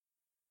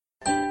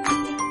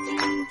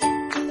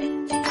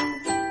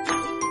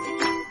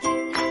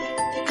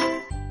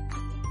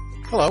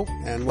Hello,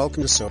 and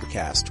welcome to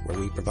Sobercast, where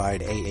we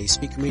provide AA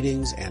speaker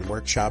meetings and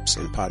workshops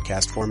in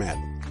podcast format.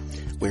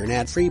 We're an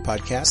ad-free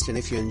podcast, and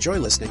if you enjoy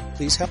listening,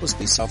 please help us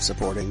be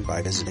self-supporting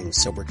by visiting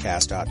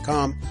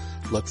Sobercast.com,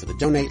 look for the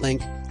donate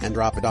link, and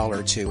drop $1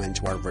 or $2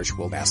 into our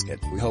virtual basket.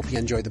 We hope you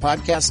enjoyed the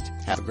podcast.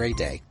 Have a great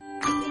day.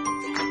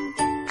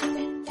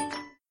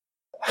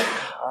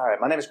 All right,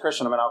 my name is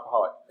Christian. I'm an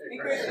alcoholic. Hey,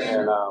 Christian.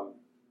 And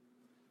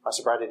my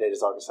sobriety date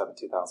is August 7,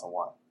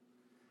 2001.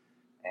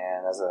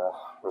 And as a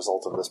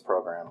result of this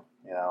program,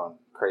 you know, and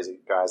crazy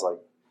guys like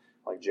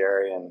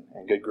Jerry and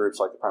good groups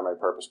like the Primary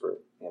Purpose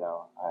Group, you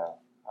know,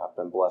 I've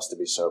been blessed to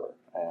be sober.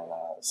 And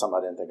something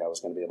I didn't think I was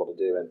going to be able to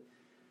do. And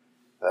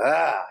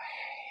I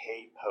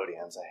hate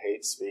podiums. I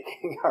hate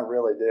speaking. I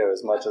really do.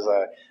 As much as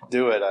I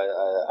do it,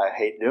 I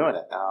hate doing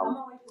it.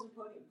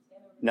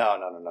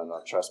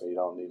 No. Trust me, you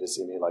don't need to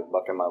see me like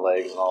bucking my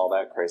legs and all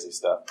that crazy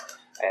stuff.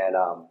 And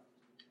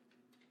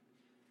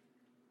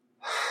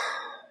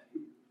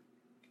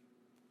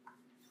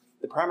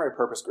the Primary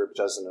Purpose Group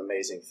does an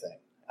amazing thing.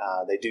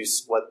 They do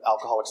what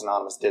Alcoholics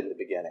Anonymous did in the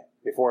beginning,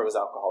 before it was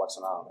Alcoholics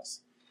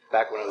Anonymous.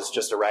 Back when it was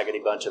just a raggedy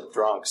bunch of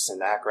drunks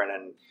in Akron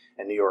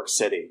and New York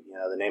City, you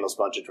know, the nameless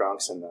bunch of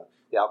drunks and the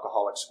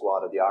alcoholic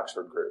squad of the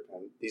Oxford group.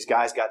 And these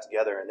guys got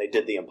together and they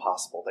did the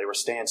impossible. They were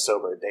staying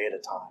sober a day at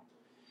a time.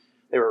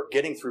 They were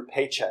getting through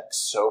paychecks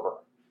sober.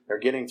 They're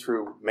getting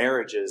through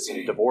marriages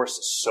and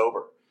divorces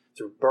sober,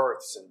 through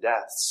births and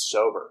deaths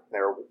sober. They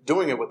were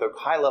doing it with a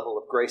high level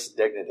of grace and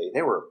dignity.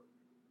 They were,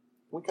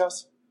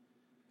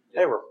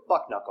 They were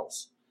fuck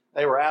knuckles.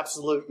 They were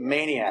absolute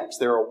maniacs.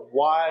 They were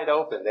wide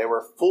open. They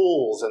were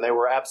fools, and they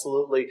were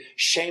absolutely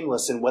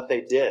shameless in what they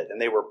did. And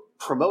they were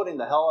promoting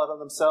the hell out of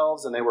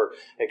themselves, and they were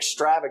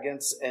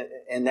extravagance and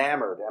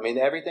enamored. I mean,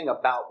 everything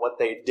about what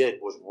they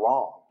did was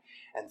wrong.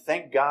 And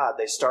thank God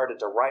they started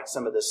to write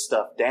some of this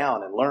stuff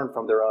down and learn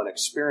from their own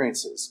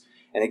experiences.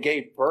 And it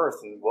gave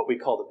birth in what we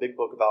call the Big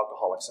Book of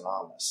Alcoholics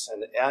Anonymous.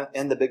 And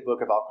in the Big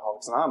Book of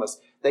Alcoholics Anonymous,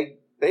 they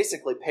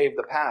basically paved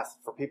the path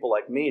for people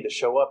like me to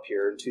show up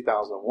here in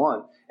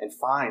 2001 and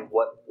find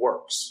what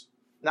works.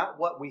 Not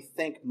what we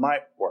think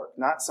might work,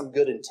 not some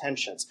good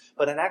intentions,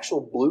 but an actual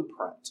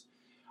blueprint.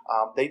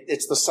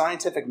 It's the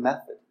scientific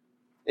method.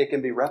 It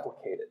can be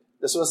replicated.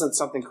 This wasn't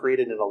something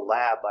created in a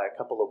lab by a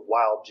couple of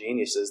wild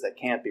geniuses that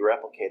can't be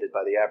replicated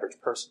by the average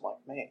person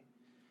like me.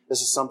 This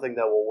is something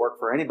that will work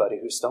for anybody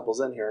who stumbles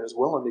in here and is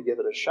willing to give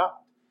it a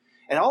shot.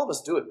 And all of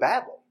us do it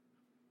badly.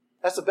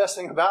 That's the best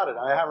thing about it.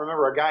 I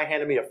remember a guy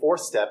handed me a fourth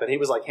step, and he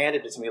was like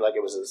handed it to me like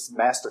it was his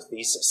master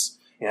thesis.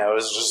 You know, it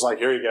was just like,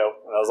 here you go.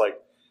 And I was like,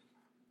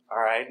 all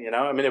right, you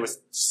know. I mean, it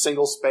was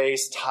single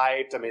space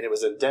typed. I mean, it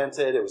was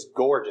indented. It was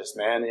gorgeous,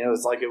 man. You know, it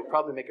was like it would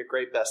probably make a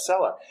great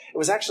bestseller. It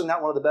was actually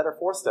not one of the better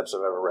fourth steps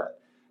I've ever read.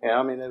 You know,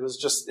 I mean, it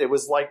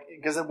was like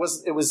because it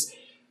was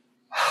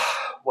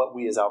what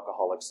we as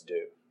alcoholics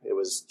do. It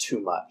was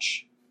too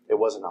much. It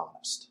wasn't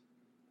honest.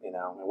 You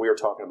know, and we were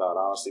talking about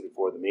honesty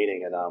before the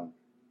meeting,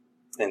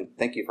 and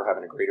thank you for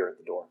having a greeter at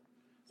the door.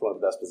 It's one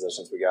of the best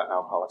positions we got in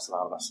Alcoholics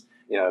Anonymous.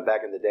 You know,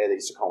 back in the day, they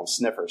used to call them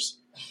sniffers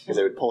because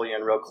they would pull you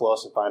in real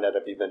close and find out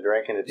if you've been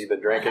drinking. If you've been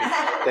drinking,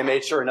 they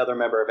made sure another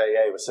member of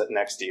AA was sitting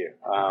next to you.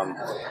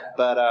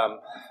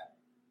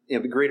 You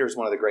know, the greeter is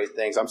one of the great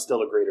things. I'm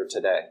still a greeter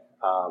today.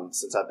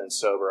 Since I've been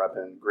sober, I've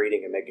been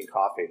greeting and making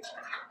coffee,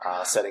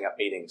 setting up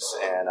meetings.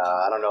 And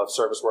I don't know if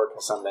service work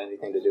has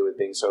anything to do with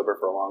being sober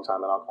for a long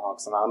time in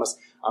Alcoholics Anonymous.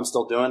 I'm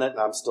still doing it, and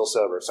I'm still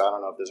sober, so I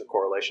don't know if there's a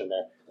correlation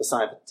there. The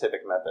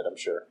scientific method, I'm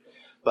sure.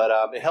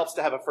 But it helps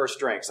to have a first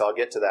drink, so I'll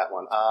get to that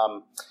one.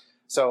 I'll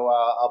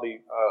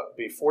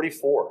be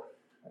 44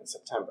 in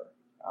September.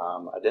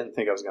 I didn't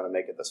think I was going to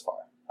make it this far.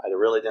 I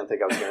really didn't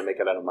think I was going to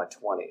make it out of my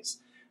 20s.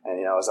 And,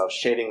 you know, as I was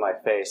shaving my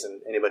face, and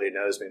anybody who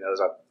knows me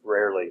knows I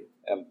rarely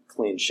am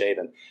clean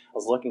shaven, I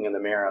was looking in the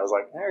mirror, and I was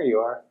like, there you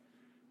are.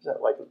 Is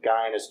that like a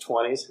guy in his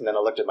 20s? And then I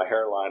looked at my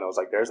hairline, and I was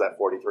like, there's that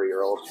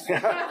 43-year-old.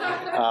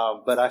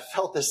 But I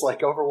felt this,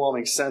 like,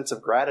 overwhelming sense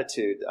of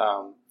gratitude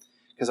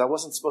because I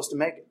wasn't supposed to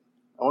make it.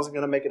 I wasn't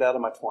going to make it out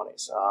of my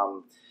 20s.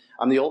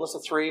 I'm the oldest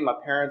of three. My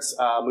parents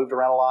moved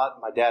around a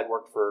lot. My dad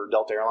worked for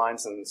Delta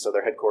Airlines, and so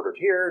they're headquartered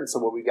here. And so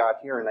when we got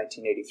here in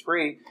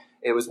 1983,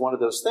 it was one of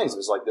those things. It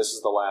was like, this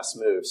is the last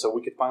move. So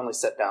we could finally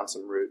set down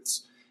some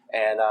roots.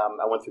 And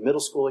I went through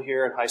middle school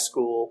here and high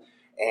school.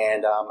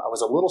 And I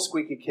was a little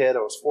squeaky kid. I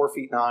was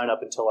 4'9"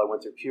 up until I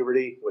went through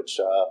puberty, which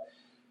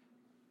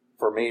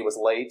for me was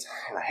late.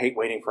 And I hate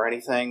waiting for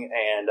anything.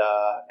 And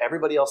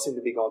everybody else seemed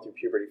to be going through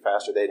puberty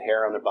faster. They had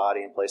hair on their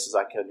body in places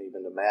I couldn't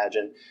even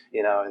imagine.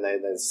 You know, and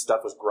the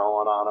stuff was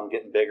growing on them,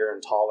 getting bigger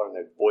and taller, and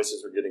their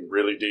voices were getting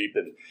really deep.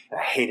 And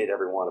I hated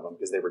every one of them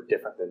because they were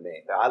different than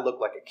me. I looked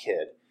like a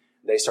kid.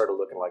 They started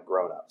looking like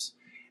grown-ups.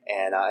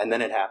 And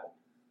then it happened.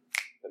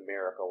 The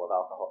miracle of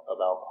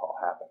alcohol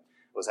happened.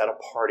 I was at a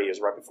party. It was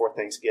right before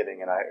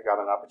Thanksgiving, and I got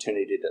an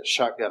opportunity to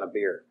shotgun a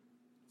beer.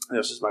 And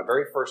this was my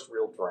very first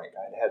real drink.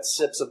 I had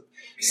sips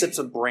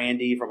of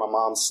brandy from my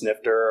mom's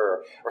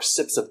snifter, or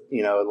sips of,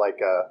 you know,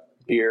 like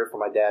beer from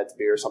my dad's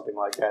beer, something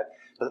like that.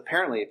 But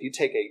apparently, if you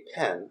take a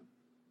pen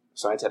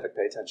Scientific,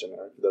 pay attention.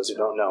 For those who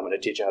don't know, I'm going to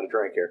teach you how to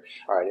drink here.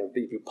 All right,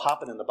 if you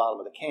pop it in the bottom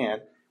of the can,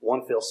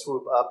 one fell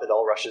swoop up, it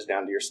all rushes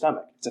down to your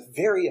stomach. It's a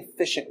very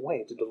efficient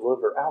way to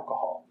deliver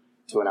alcohol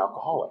to an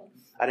alcoholic.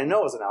 I didn't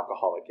know I was an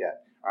alcoholic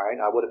yet. All right,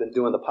 I would have been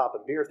doing the pop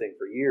and beer thing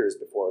for years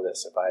before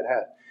this if I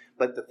had.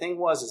 But the thing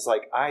was,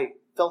 like I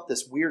felt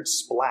this weird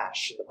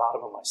splash at the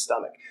bottom of my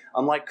stomach,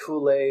 unlike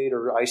Kool-Aid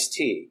or iced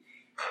tea.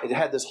 It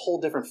had this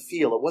whole different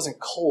feel. It wasn't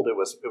cold. It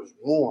was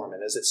warm.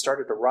 And as it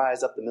started to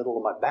rise up the middle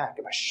of my back,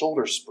 and my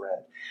shoulders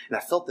spread, and I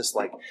felt this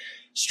like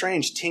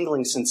strange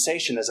tingling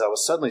sensation as I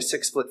was suddenly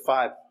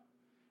 6'5".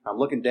 I'm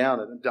looking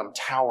down and I'm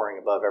towering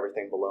above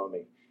everything below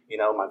me. You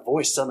know, my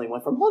voice suddenly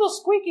went from little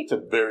squeaky to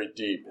very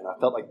deep, and I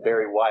felt like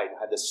Barry White. I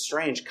had this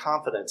strange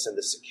confidence and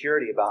this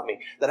security about me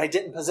that I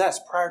didn't possess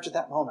prior to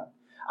that moment.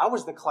 I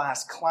was the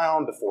class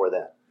clown before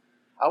then.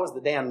 I was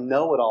the damn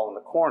know-it-all in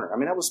the corner. I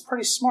mean, I was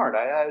pretty smart.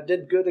 I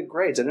did good at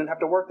grades. I didn't have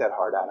to work that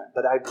hard on it,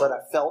 but I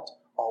felt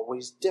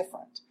always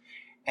different.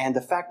 And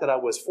the fact that I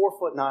was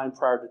 4'9"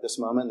 prior to this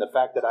moment, and the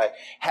fact that I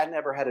had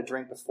never had a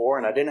drink before,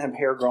 and I didn't have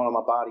hair growing on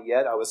my body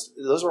yet,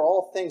 those are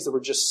all things that were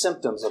just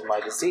symptoms of my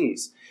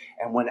disease.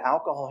 And when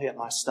alcohol hit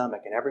my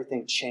stomach and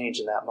everything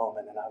changed in that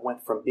moment, and I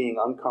went from being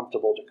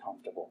uncomfortable to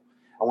comfortable.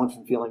 I went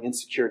from feeling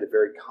insecure to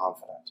very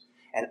confident.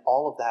 And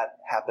all of that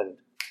happened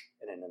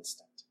in an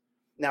instant.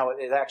 Now,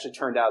 it actually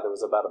turned out there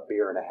was about a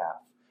beer and a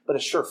half, but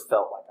it sure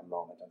felt like a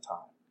moment in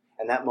time.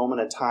 And that moment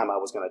in time I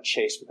was going to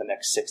chase for the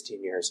next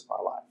 16 years of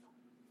my life.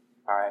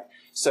 All right.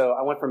 So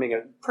I went from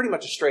being pretty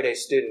much a straight-A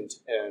student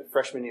in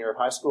freshman year of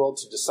high school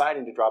to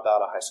deciding to drop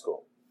out of high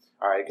school.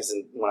 All right, because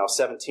when I was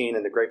 17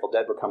 and the Grateful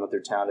Dead were coming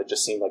through town, it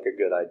just seemed like a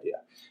good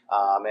idea.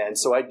 And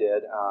so I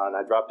did, and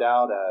I dropped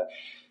out,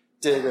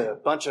 did a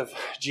bunch of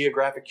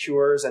geographic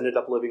cures, ended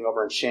up living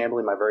over in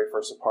Chamblee, my very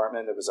first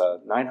apartment. It was a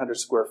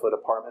 900-square-foot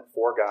apartment,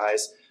 4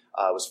 guys.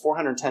 It was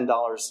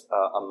 $410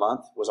 a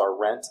month was our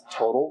rent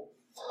total.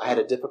 I had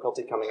a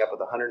difficulty coming up with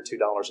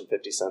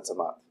 $102.50 a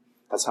month.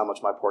 That's how much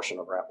my portion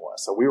of rent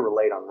was. So we were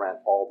late on rent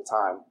all the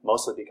time,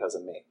 mostly because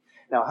of me.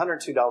 Now,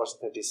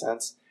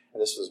 $102.50,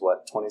 and this was,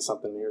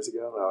 20-something years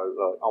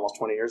ago, almost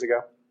 20 years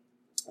ago.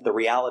 The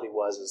reality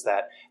was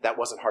that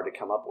wasn't hard to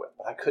come up with,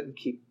 but I couldn't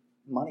keep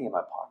money in my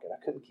pocket.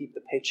 I couldn't keep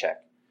the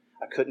paycheck.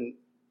 I couldn't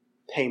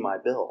pay my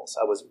bills.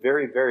 I was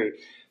very, very,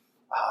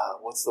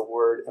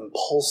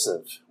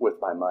 impulsive with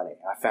my money.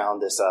 I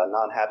found this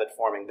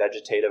non-habit-forming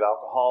vegetative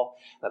alcohol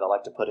that I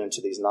like to put into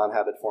these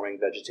non-habit-forming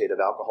vegetative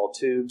alcohol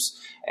tubes,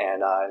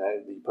 and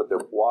you put the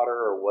water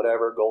or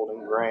whatever,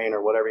 Golden Grain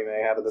or whatever you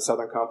may have in the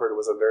Southern Comfort. It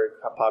was a very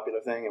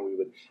popular thing, and we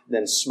would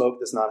then smoke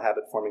this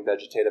non-habit-forming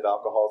vegetative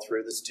alcohol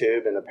through this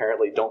tube, and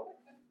apparently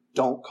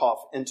don't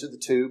cough into the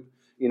tube.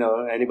 You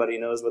know, anybody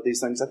knows what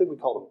these things, I think we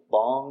call them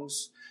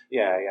bongs.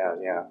 Yeah.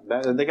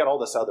 They got all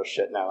this other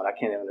shit now, and I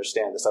can't even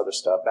understand this other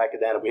stuff. Back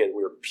then, we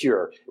were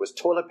pure. It was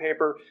toilet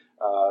paper,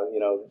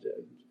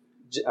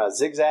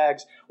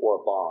 zigzags, or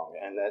a bong.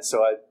 And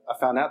so I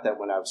found out that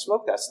when I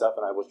smoked that stuff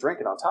and I was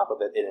drinking on top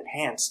of it, it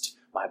enhanced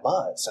my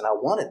buzz, and I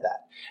wanted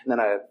that. And then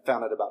I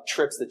found out about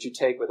trips that you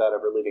take without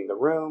ever leaving the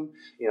room.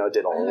 You know,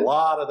 did a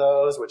lot of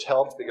those, which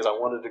helped because I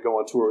wanted to go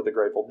on tour with the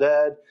Grateful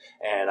Dead,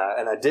 and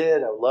I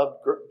did. I loved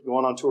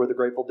going on tour with the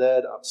Grateful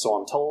Dead, so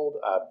I'm told.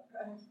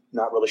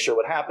 Not really sure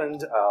what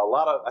happened.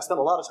 I spent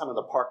a lot of time in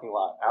the parking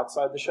lot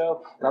outside the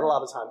show, not a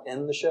lot of time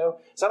in the show.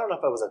 So I don't know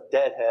if I was a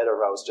deadhead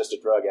or if I was just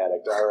a drug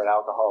addict or an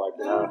alcoholic,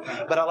 you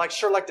know. But I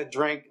sure like to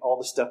drink all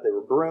the stuff they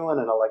were brewing,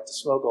 and I like to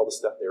smoke all the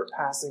stuff they were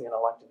passing, and I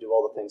like to do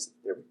all the things that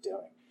they were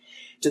doing.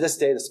 To this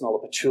day, the smell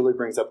of patchouli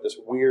brings up this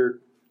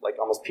weird, like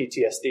almost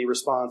PTSD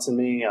response in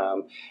me,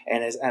 and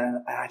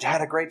I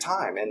had a great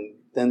time. And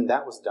then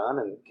that was done,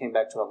 and came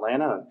back to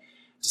Atlanta and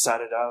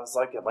decided I was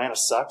like, Atlanta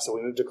sucks, so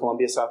we moved to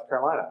Columbia, South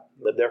Carolina.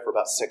 Lived there for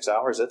about 6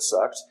 hours. It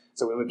sucked.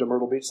 So we moved to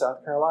Myrtle Beach,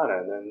 South Carolina,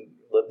 and then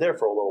lived there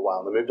for a little while.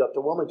 And then moved up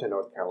to Wilmington,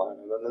 North Carolina,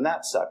 and then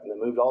that sucked. And then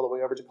moved all the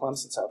way over to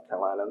Clemson, South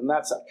Carolina, and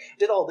that sucked.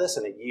 Did all this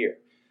in a year.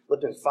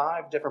 Lived in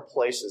 5 different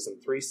places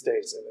in 3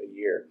 states in a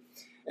year.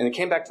 And then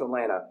came back to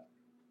Atlanta,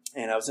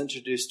 and I was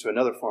introduced to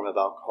another form of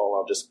alcohol.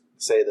 I'll just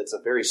say that's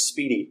a very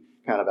speedy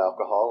kind of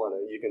alcohol,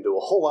 and you can do a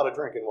whole lot of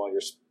drinking while you're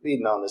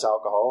speeding on this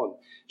alcohol. And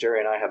Jerry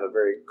and I have a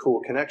very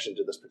cool connection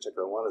to this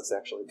particular one. It's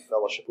actually the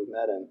fellowship we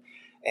met in,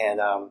 and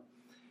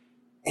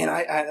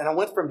I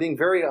went from being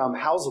very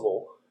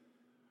houseable,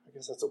 I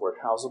guess that's the word,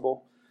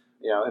 houseable,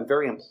 and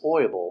very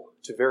employable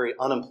to very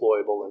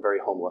unemployable and very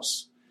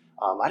homeless.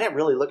 I didn't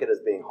really look at it as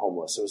being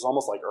homeless. It was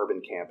almost like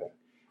urban camping.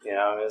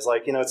 It's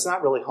like, it's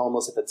not really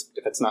homeless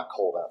if it's not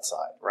cold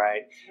outside,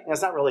 right? And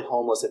it's not really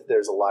homeless if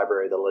there's a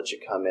library that lets you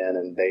come in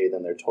and bathe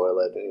in their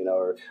toilet,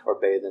 or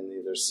bathe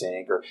in their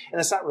sink, and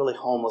it's not really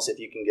homeless if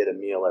you can get a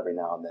meal every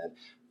now and then.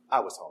 I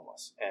was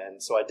homeless,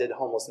 and so I did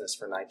homelessness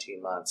for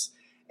 19 months,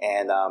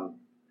 and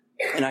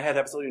I had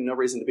absolutely no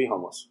reason to be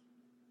homeless,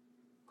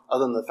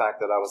 other than the fact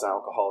that I was an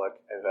alcoholic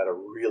and had a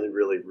really,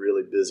 really,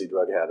 really busy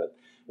drug habit,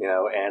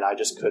 and I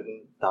just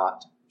couldn't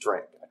not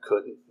drink. I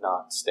couldn't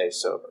not stay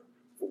sober.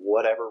 For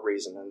whatever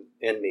reason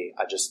in me,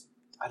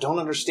 I don't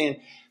understand.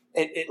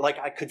 like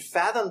I could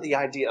fathom the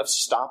idea of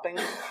stopping,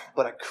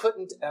 but I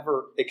couldn't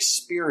ever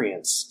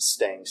experience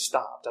staying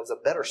stopped. I was a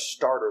better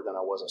starter than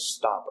I was a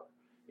stopper,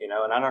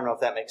 and I don't know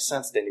if that makes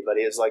sense to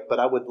anybody. It's like, but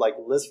I would like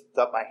lift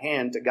up my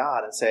hand to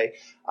God and say,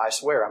 I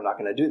swear I'm not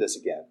going to do this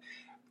again.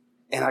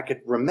 And I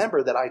could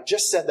remember that I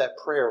just said that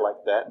prayer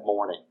like that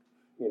morning,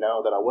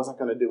 that I wasn't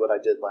going to do what I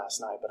did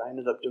last night, but I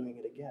ended up doing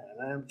it again,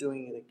 and I ended up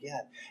doing it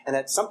again. And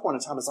at some point in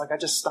time, it's like I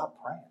just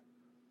stopped praying.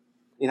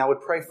 I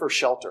would pray for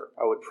shelter.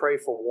 I would pray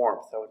for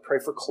warmth. I would pray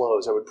for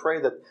clothes. I would pray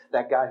that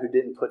that guy who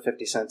didn't put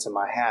 50 cents in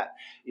my hat,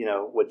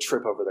 would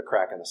trip over the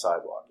crack in the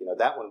sidewalk.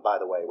 That one, by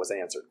the way, was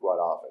answered quite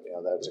often.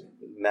 That was a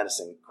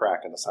menacing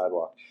crack in the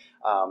sidewalk.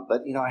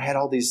 But I had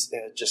all these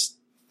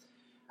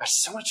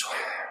so much,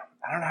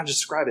 I don't know how to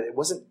describe it. It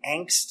wasn't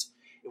angst.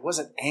 It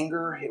wasn't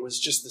anger. It was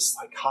just this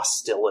like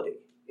hostility.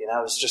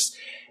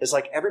 It's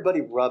like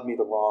everybody rubbed me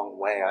the wrong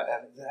way.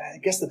 I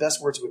guess the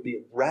best words would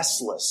be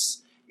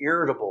restless,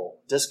 irritable,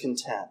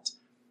 discontent.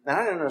 And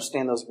I didn't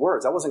understand those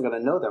words. I wasn't going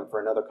to know them for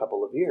another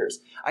couple of years.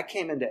 I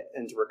came into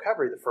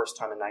recovery the first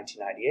time in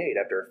 1998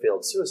 after a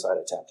failed suicide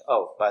attempt.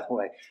 Oh, by the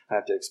way, I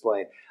have to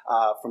explain.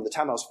 From the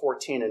time I was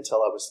 14 until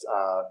I was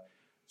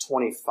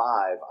 25,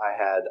 I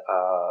had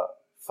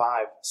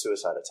 5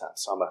 suicide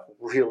attempts. So I'm a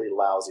really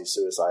lousy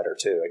suicider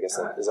too. I guess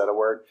is that a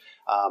word?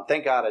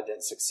 Thank God I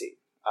didn't succeed.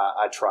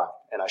 I tried,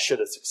 and I should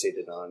have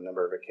succeeded on a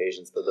number of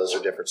occasions, but those are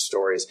different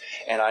stories.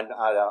 And I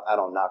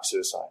don't knock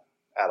suicide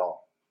at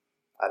all.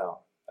 I don't.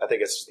 I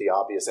think it's just the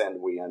obvious end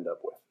we end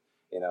up with.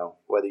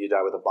 Whether you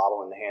die with a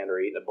bottle in the hand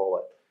or eating a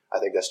bullet, I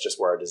think that's just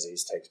where our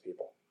disease takes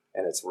people,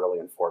 and it's really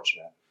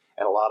unfortunate.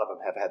 And a lot of them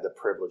have had the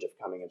privilege of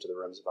coming into the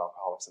rooms of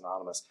Alcoholics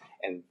Anonymous,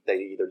 and they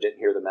either didn't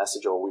hear the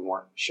message or we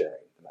weren't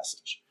sharing the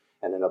message.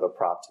 And another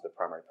prop to the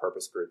Primary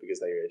Purpose Group, because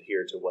they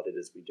adhere to what it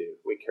is we do.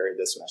 We carry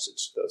this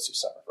message to those who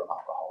suffer from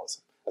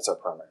alcoholism. That's our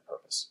primary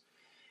purpose.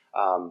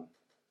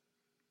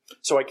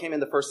 So I came in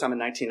the first time in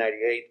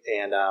 1998,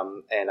 and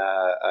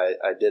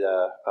I did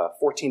a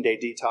 14-day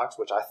detox,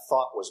 which I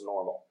thought was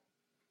normal.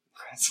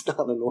 It's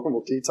not a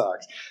normal detox.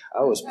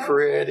 I was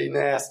pretty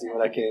nasty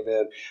when I came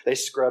in. They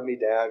scrubbed me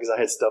down because I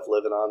had stuff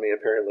living on me,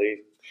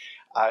 apparently.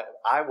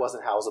 I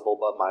wasn't houseable,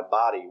 but my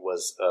body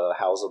was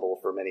houseable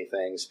for many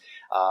things.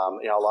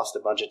 I lost a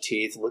bunch of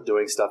teeth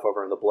doing stuff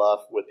over in the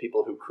Bluff with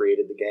people who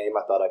created the game.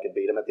 I thought I could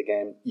beat them at the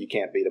game. You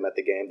can't beat them at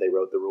the game. They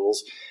wrote the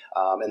rules.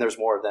 And there's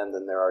more of them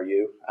than there are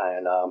you.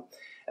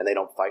 And they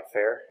don't fight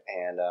fair.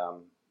 And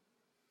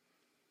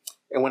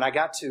when I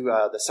got to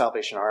the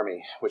Salvation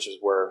Army, which is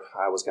where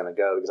I was going to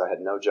go because I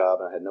had no job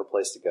and I had no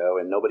place to go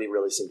and nobody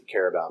really seemed to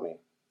care about me.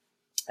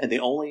 And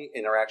the only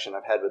interaction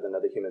I've had with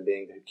another human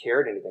being who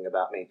cared anything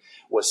about me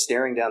was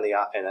staring down the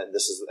aisle, and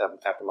this is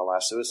after my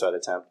last suicide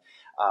attempt,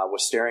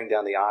 was staring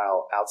down the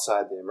aisle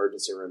outside the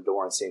emergency room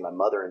door and seeing my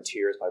mother in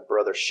tears, my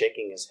brother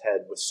shaking his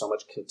head with so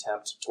much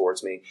contempt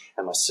towards me,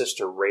 and my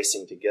sister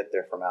racing to get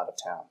there from out of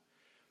town.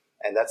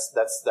 And that's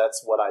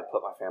what I'd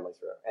put my family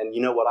through. And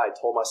you know what I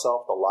told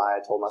myself, the lie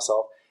I told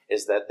myself,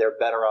 is that they're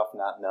better off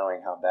not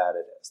knowing how bad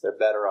it is. They're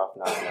better off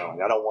not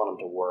knowing. I don't want them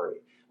to worry.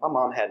 My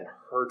mom hadn't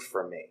heard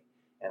from me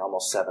in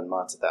almost 7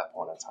 months at that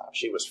point in time.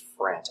 She was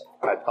frantic.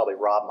 I'd probably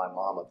robbed my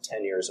mom of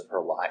 10 years of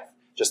her life,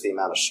 just the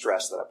amount of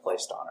stress that I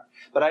placed on her.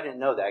 But I didn't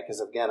know that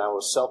because, again, I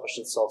was selfish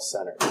and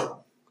self-centered.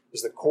 It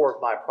was the core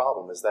of my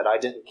problem, is that I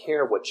didn't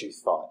care what you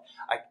thought.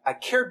 I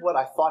cared what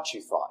I thought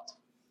you thought,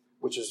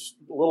 which is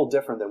a little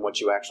different than what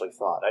you actually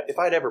thought. If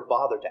I'd ever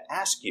bothered to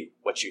ask you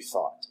what you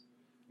thought,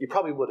 you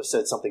probably would have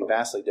said something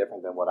vastly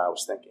different than what I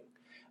was thinking.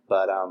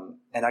 But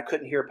and I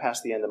couldn't hear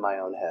past the end of my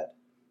own head.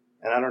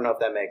 And I don't know if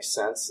that makes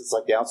sense. It's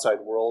like the outside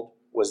world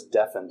was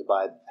deafened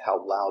by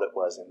how loud it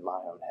was in my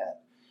own head.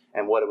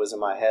 And what it was in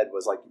my head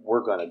was like,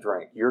 we're going to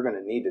drink. You're going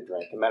to need to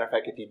drink. As a matter of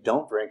fact, if you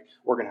don't drink,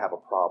 we're going to have a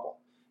problem.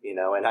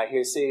 And I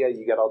hear, see,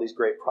 you got all these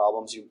great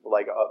problems. You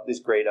like these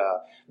great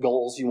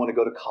goals. You want to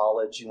go to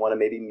college. You want to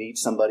maybe meet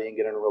somebody and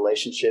get in a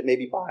relationship,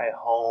 maybe buy a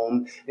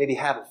home, maybe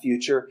have a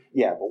future.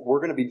 Yeah, but we're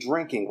going to be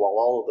drinking while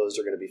all of those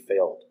are going to be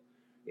failed.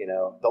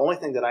 The only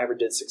thing that I ever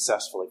did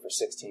successfully for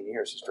 16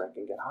 years was drink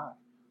and get high.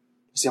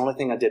 It's the only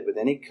thing I did with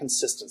any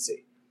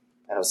consistency,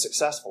 and I was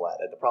successful at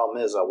it. The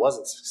problem is I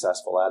wasn't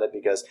successful at it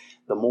because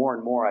the more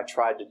and more I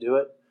tried to do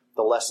it,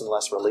 the less and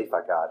less relief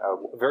I got.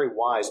 A very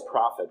wise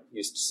prophet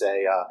used to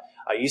say,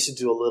 I used to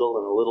do a little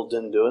and a little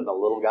didn't do it, and a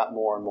little got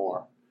more and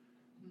more.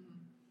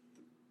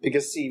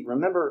 Because, see,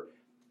 remember,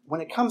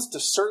 when it comes to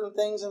certain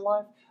things in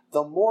life,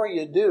 the more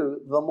you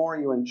do, the more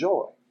you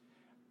enjoy.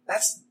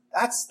 That's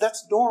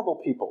normal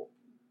people.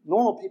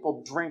 Normal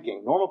people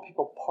drinking, normal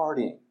people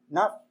partying,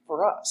 not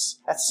for us.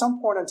 At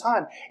some point in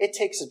time, it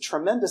takes a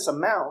tremendous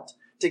amount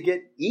to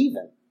get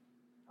even.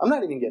 I'm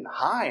not even getting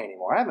high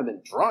anymore. I haven't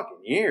been drunk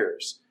in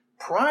years.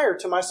 Prior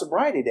to my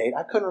sobriety date,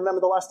 I couldn't remember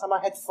the last time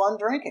I had fun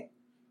drinking.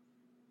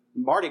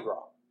 Mardi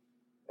Gras.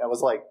 That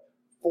was like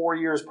 4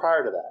 years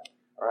prior to that.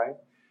 All right.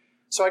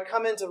 So I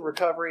come into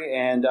recovery,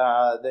 and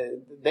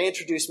they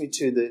introduced me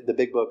to the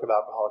big book of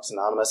Alcoholics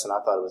Anonymous, and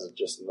I thought it was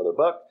just another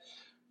book.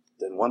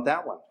 Didn't want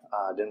that one.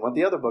 Didn't want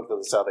the other book that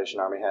the Salvation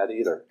Army had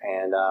either.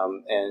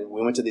 And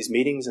we went to these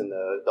meetings, and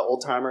the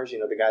old timers,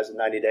 the guys in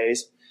 90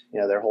 Days,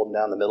 they're holding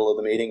down the middle of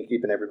the meeting,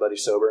 keeping everybody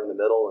sober in the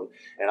middle.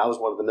 And I was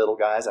one of the middle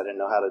guys. I didn't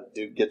know how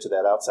to get to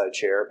that outside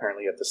chair.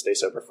 Apparently, you have to stay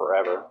sober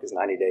forever because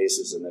 90 days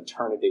is an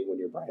eternity when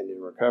you're brand new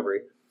in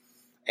recovery.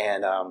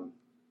 And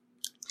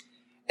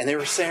they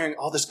were saying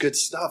all this good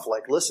stuff,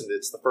 like, listen,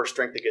 it's the first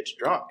drink that gets you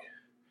drunk.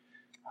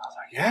 I was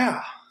like,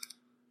 yeah.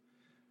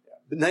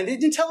 But they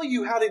didn't tell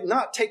you how to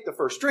not take the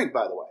first drink,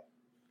 by the way.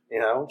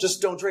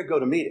 Just don't drink, go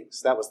to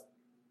meetings. That was the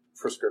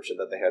prescription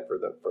that they had for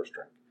the first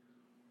drink.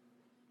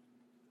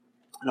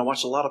 And I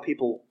watched a lot of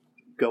people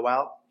go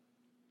out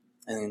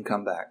and then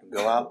come back, and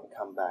go out and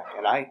come back.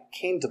 And I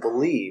came to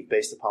believe,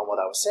 based upon what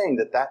I was saying,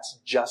 that that's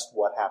just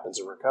what happens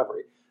in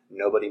recovery.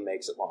 Nobody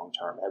makes it long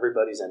term.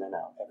 Everybody's in and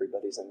out.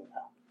 Everybody's in and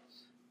out.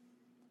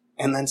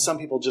 And then some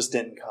people just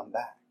didn't come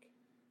back.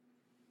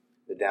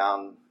 They're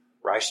down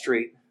Rice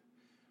Street,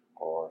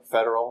 or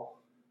Federal,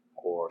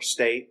 or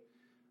State,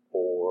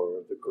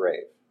 or the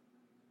grave.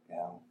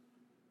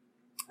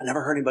 I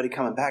never heard anybody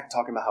coming back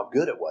talking about how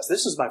good it was.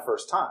 This was my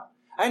first time.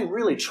 I hadn't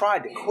really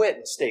tried to quit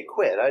and stay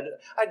quit.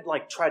 I'd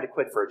like tried to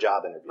quit for a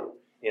job interview,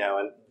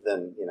 and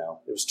then,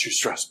 it was too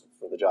stressful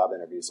for the job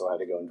interview, so I had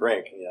to go and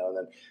drink, and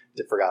then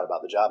forgot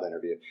about the job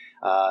interview.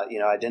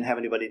 I didn't have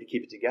anybody to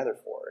keep it together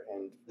for.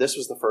 And this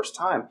was the first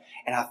time.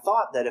 And I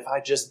thought that if I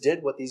just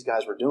did what these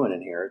guys were doing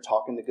in here,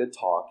 talking the good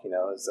talk,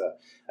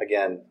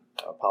 again,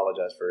 I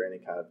apologize for any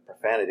kind of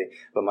profanity,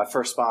 but my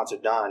first sponsor,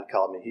 Don,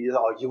 called me. He said,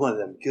 "Oh, you one of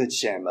them good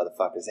sharing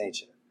motherfuckers, ain't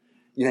you?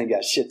 You ain't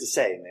got shit to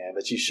say, man,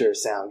 but you sure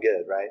sound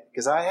good, right?"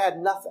 Because I had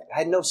nothing. I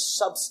had no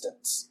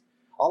substance.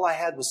 All I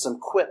had was some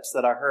quips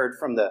that I heard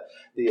from the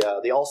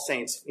All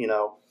Saints,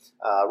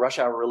 Rush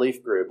Hour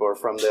Relief group, or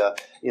from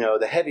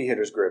the Heavy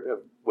Hitters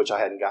group, which I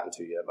hadn't gotten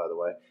to yet, by the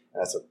way.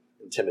 That's an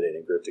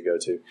intimidating group to go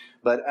to.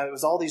 But it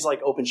was all these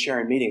like open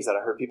sharing meetings that I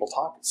heard people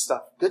talk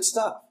good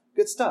stuff.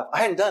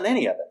 I hadn't done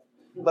any of it,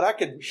 but I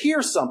could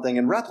hear something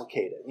and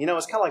replicate it.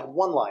 It's kind of like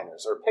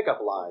one-liners or pickup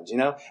lines.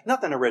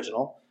 Nothing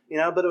original.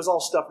 But it was all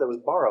stuff that was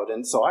borrowed,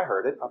 and so I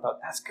heard it. I thought,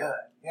 that's good.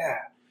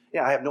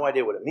 Yeah, I have no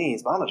idea what it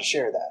means, but I'm going to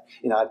share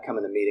that. I'd come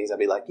into meetings, I'd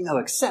be like,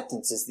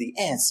 acceptance is the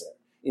answer.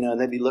 And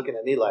they'd be looking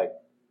at me like,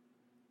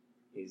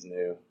 he's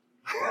new.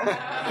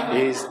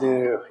 He's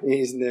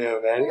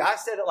new, man. I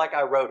said it like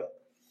I wrote it.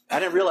 I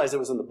didn't realize it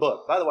was in the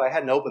book. By the way, I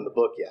hadn't opened the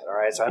book yet, all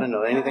right? So I didn't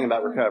know anything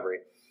about recovery.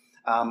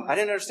 I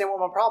didn't understand what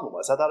my problem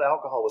was. I thought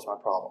alcohol was my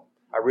problem.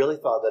 I really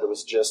thought that it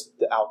was just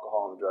the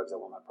alcohol and the drugs that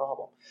were my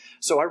problem.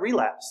 So I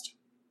relapsed.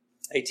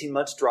 18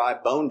 months dry,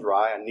 bone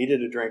dry. I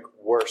needed a drink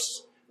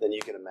worse than you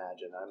can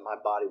imagine. My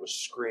body was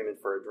screaming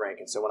for a drink.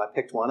 And so when I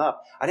picked one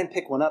up, I didn't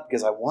pick one up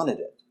because I wanted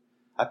it.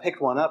 I picked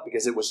one up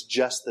because it was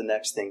just the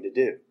next thing to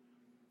do.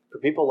 For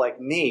people like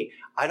me,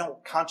 I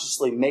don't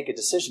consciously make a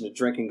decision to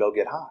drink and go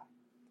get high.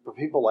 For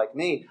people like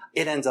me,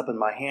 it ends up in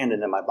my hand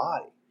and in my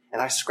body.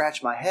 And I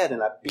scratch my head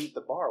and I beat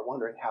the bar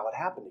wondering how it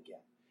happened again.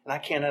 And I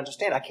can't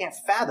understand. I can't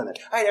fathom it.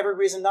 I had every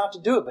reason not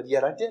to do it, but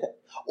yet I did it.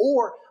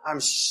 Or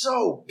I'm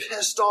so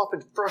pissed off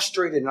and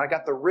frustrated and I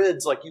got the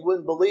rids like you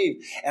wouldn't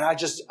believe. And I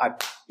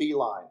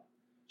beeline.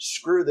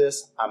 Screw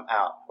this, I'm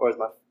out. Or as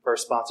my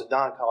first sponsor,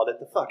 Don, called it,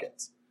 the fuck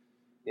it.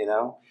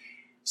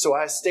 So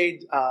I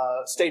stayed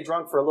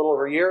drunk for a little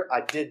over a year.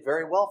 I did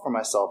very well for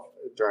myself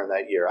during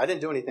that year. I didn't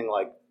do anything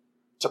like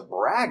to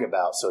brag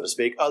about, so to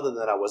speak, other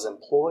than I was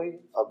employee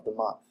of the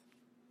month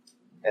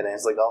at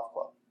Ansley Golf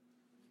Club.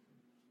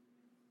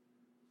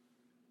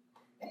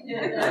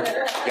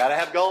 Gotta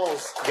have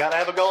goals. Gotta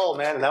have a goal,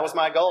 man. And that was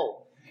my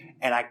goal.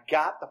 And I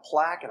got the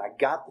plaque and I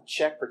got the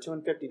check for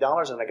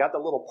 $250 and I got the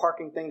little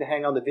parking thing to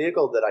hang on the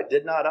vehicle that I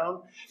did not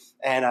own.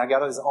 And I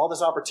got all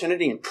this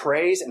opportunity and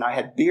praise, and I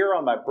had beer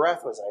on my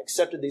breath as I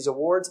accepted these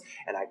awards.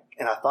 And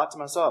I thought to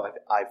myself,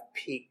 I've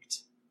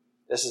peaked.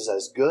 This is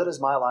as good as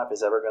my life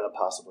is ever going to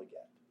possibly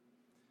get.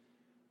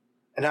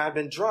 And I'd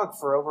been drunk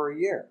for over a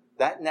year.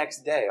 That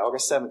next day,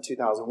 August 7,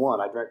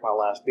 2001, I drank my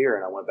last beer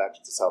and I went back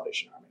to the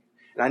Salvation Army.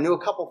 And I knew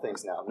a couple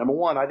things now. Number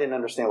one, I didn't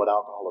understand what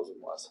alcoholism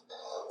was.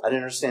 I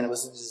didn't understand it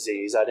was a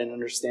disease. I didn't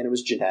understand it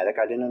was genetic.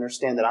 I didn't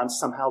understand that I'm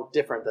somehow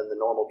different than the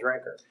normal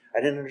drinker.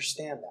 I didn't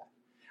understand that.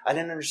 I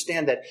didn't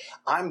understand that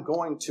I'm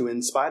going to,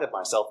 in spite of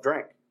myself,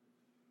 drink.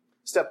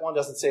 Step one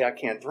doesn't say I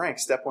can't drink.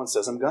 Step one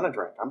says I'm going to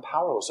drink. I'm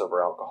powerless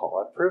over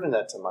alcohol. I've proven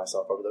that to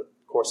myself over the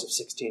course of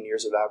 16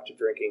 years of active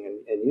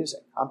drinking and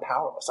using. I'm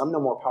powerless. I'm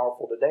no more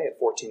powerful today at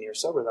 14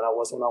 years sober than I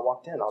was when I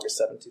walked in August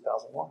 7,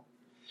 2001.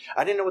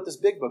 I didn't know what this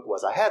big book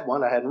was. I had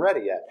one. I hadn't read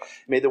it yet.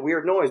 It made the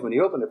weird noise when he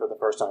opened it for the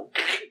first time.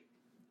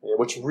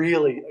 Which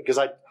really,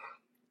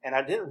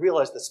 I didn't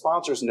realize that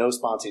sponsors know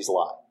sponsees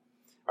lie.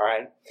 All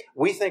right?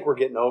 We think we're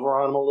getting over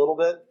on them a little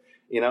bit.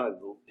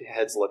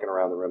 Heads looking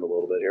around the room a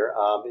little bit here.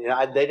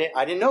 I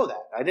didn't know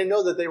that. I didn't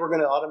know that they were going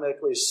to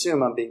automatically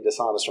assume I'm being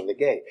dishonest from the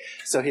gate.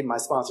 So my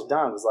sponsor,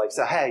 Don, was like,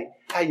 so, hey,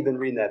 how you been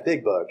reading that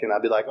big book? And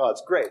I'd be like, oh,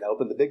 it's great. I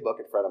opened the big book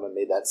in front of him and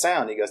made that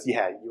sound. He goes,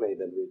 yeah, you ain't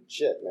been reading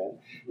shit, man.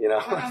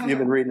 If you've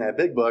been reading that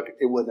big book,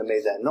 it wouldn't have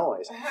made that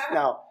noise.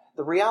 Now,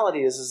 the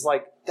reality is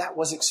like, that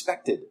was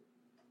expected.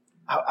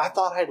 I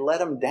thought I'd let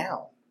them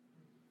down.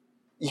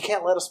 You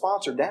can't let a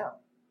sponsor down.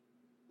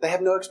 They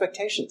have no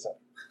expectations of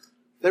it.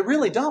 They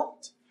really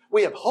don't.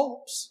 We have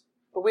hopes,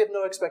 but we have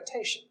no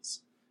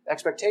expectations.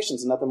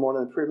 Expectations is nothing more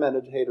than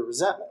premeditated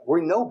resentment.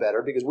 We know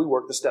better because we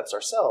work the steps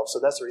ourselves, so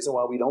that's the reason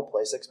why we don't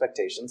place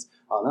expectations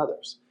on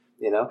others.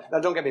 Now,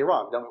 don't get me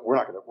wrong.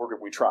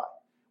 We try.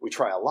 We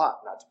try a lot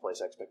not to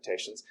place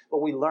expectations,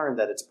 but we learn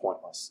that it's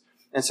pointless.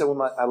 And so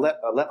when I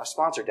let my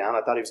sponsor down,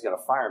 I thought he was going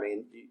to fire me.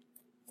 And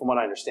from what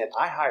I understand,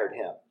 I hired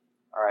him.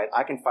 All right,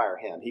 I can fire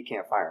him. He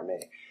can't fire me.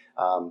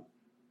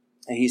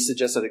 And he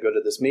suggested I go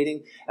to this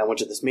meeting. I went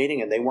to this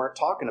meeting, and they weren't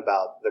talking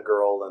about the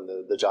girl and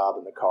the job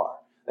and the car.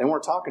 They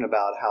weren't talking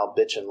about how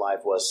bitchin'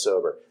 life was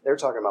sober. They were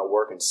talking about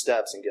working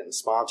steps and getting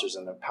sponsors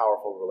and a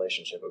powerful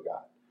relationship with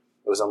God.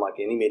 It was unlike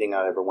any meeting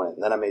I ever went.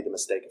 And then I made the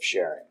mistake of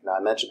sharing. Now, I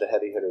mentioned the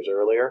heavy hitters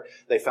earlier.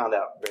 They found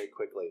out very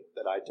quickly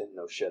that I didn't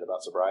know shit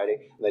about sobriety,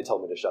 and they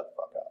told me to shut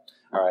the fuck up.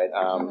 All right?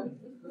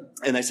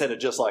 And they said it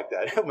just like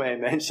that.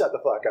 Man, shut the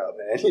fuck up,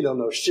 man. You don't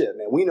know shit,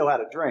 man. We know how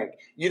to drink.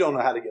 You don't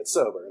know how to get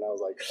sober. And I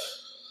was like,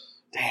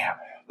 damn.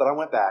 But I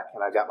went back,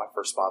 and I got my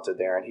first sponsor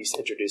there, and he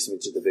introduced me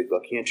to the big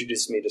book. He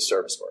introduced me to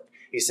service work.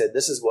 He said,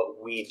 this is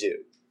what we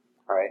do.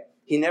 All right?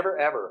 He never,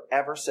 ever,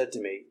 ever said to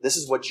me, this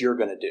is what you're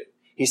going to do.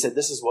 He said,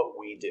 this is what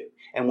we do.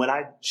 And when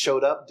I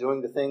showed up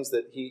doing the things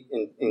that he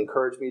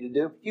encouraged me to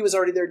do, he was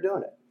already there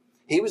doing it.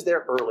 He was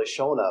there early,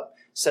 showing up,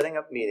 setting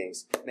up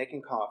meetings,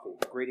 making coffee,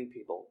 greeting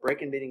people,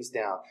 breaking meetings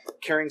down,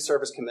 carrying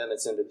service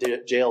commitments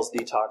into jails,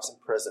 detox,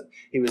 and prison.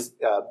 He was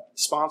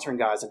sponsoring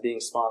guys and being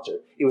sponsored.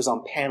 He was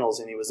on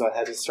panels, and he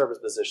had his service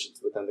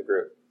positions within the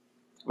group.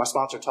 My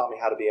sponsor taught me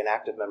how to be an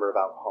active member of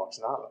Alcoholics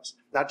Anonymous,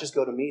 not just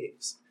go to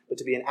meetings, but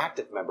to be an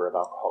active member of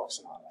Alcoholics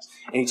Anonymous.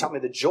 And he taught me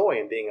the joy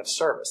in being of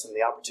service and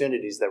the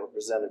opportunities that were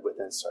presented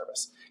within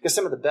service. Because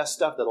some of the best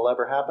stuff that'll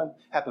ever happen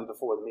happened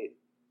before the meeting.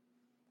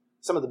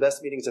 Some of the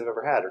best meetings I've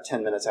ever had are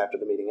 10 minutes after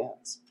the meeting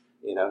ends.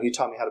 He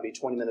taught me how to be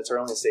 20 minutes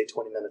early and stay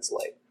 20 minutes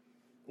late.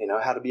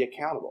 How to be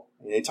accountable.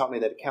 He taught me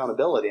that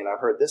accountability, and I've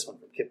heard this one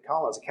from Kip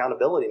Collins,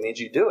 accountability means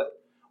you do it,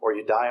 or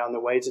you die on the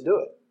way to do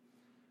it.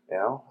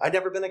 I'd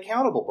never been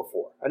accountable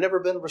before. I'd never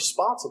been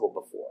responsible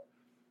before.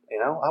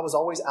 I was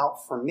always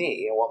out for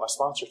me, and what my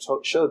sponsor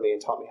showed me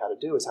and taught me how to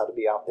do is how to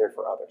be out there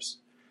for others.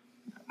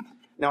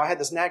 Now, I had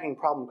this nagging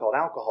problem called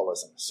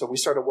alcoholism, so we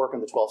started working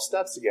the 12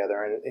 steps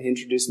together, and he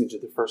introduced me to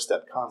the first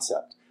step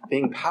concept.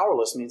 Being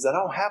powerless means that I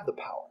don't have the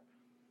power.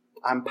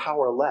 I'm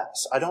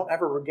powerless. I don't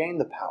ever regain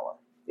the power.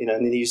 And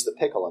then he used the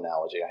pickle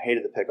analogy. I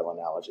hated the pickle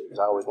analogy because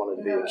I always wanted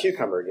to be a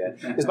cucumber again.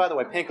 Because, by the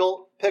way,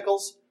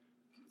 pickles,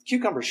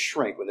 cucumbers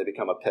shrink when they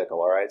become a pickle,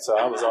 all right? So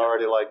I was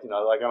already like, I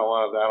don't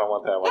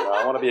want that one.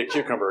 I want to be a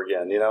cucumber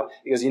again,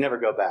 because you never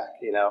go back,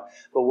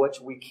 But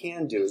what we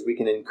can do is we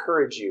can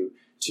encourage you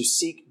to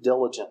seek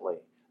diligently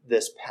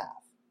this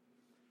path.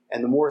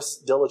 And the more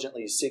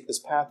diligently you seek this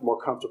path, the more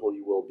comfortable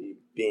you will be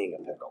being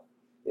a pickle,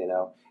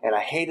 And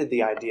I hated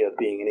the idea of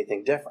being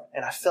anything different.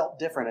 And I felt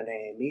different in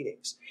AA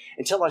meetings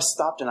until I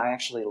stopped and I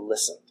actually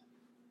listened.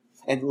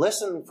 And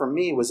listen for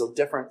me was a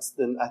difference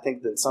than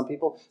some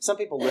people. Some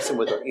people listen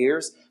with their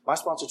ears. My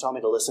sponsor taught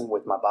me to listen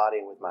with my body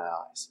and with my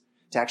eyes,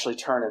 to actually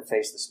turn and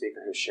face the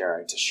speaker who's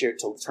sharing,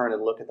 to turn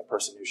and look at the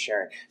person who's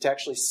sharing, to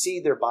actually see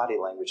their body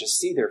language, to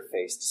see their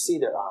face, to see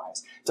their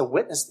eyes, to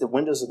witness the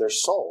windows of their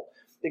soul.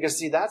 Because,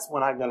 see, that's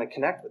when I'm going to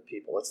connect with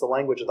people. It's the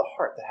language of the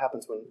heart that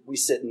happens when we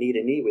sit knee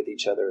to knee with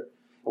each other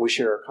and we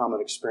share a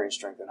common experience,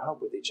 strength, and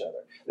hope with each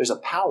other. There's a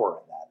power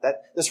in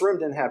that. This room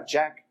didn't have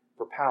jack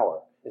for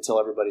power until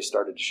everybody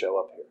started to show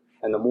up here.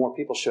 And the more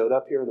people showed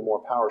up here, the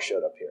more power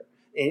showed up here.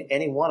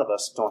 Any one of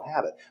us don't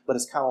have it, but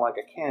it's kind of like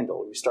a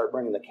candle. We start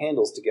bringing the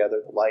candles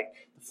together, the light,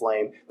 the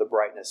flame, the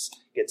brightness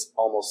gets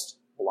almost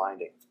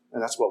blinding.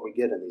 And that's what we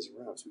get in these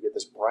rooms. We get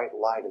this bright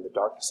light in the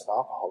darkness of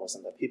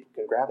alcoholism that people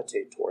can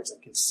gravitate towards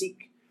and can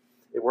seek.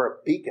 We're a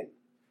beacon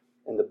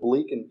in the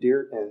bleak and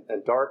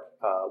dark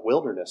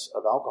wilderness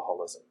of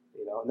alcoholism,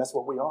 and that's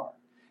what we are.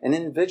 And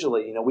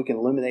individually, we can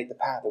illuminate the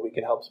path, and we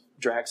can help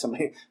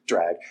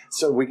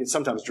so we can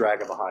sometimes drag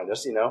them behind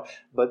us,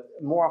 but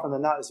more often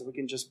than not is that we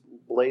can just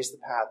blaze the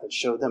path and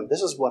show them,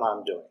 this is what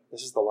I'm doing.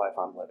 This is the life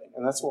I'm living.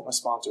 And that's what my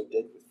sponsor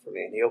did for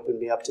me. And he opened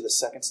me up to the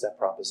second step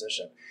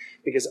proposition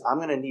because I'm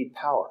going to need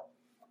power.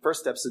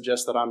 First step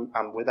suggests that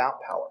I'm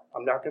without power.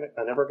 I'm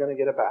never going to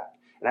get it back.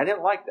 And I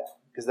didn't like that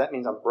because that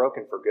means I'm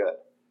broken for good.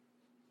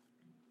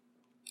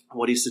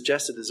 What he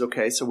suggested is,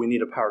 okay, so we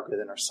need a power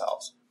within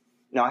ourselves.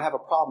 Now, I have a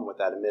problem with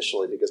that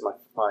initially because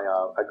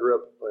I grew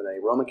up in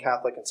a Roman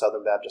Catholic and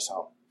Southern Baptist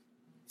home.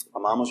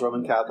 My mom was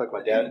Roman Catholic,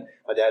 my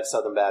dad's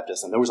Southern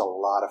Baptist, and there was a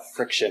lot of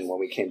friction when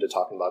we came to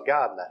talking about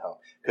God in that home.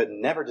 Could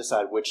never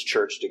decide which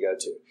church to go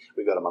to.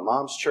 We go to my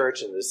mom's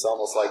church, and it's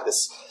almost like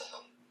this,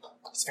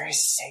 it's very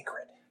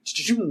sacred.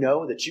 Did you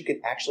know that you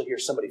can actually hear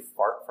somebody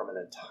fart from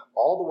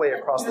all the way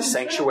across the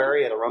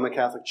sanctuary at a Roman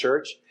Catholic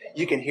church?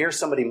 You can hear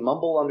somebody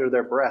mumble under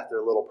their breath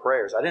their little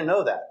prayers. I didn't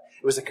know that.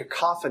 It was a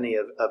cacophony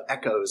of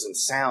echoes and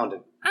sound,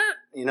 and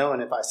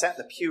and if I sat in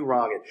the pew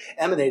wrong, it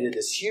emanated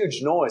this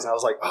huge noise. And I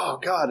was like, oh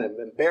God, I'm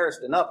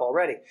embarrassed enough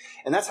already.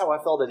 And that's how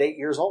I felt at 8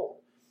 years old.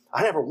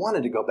 I never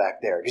wanted to go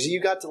back there because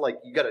you got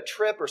a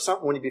trip or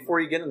something before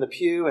you get in the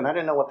pew, and I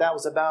didn't know what that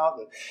was about.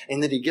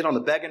 And then you get on the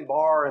begging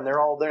bar, and they're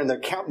all there and they're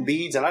counting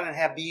beads, and I didn't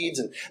have beads,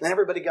 and then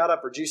everybody got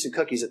up for juice and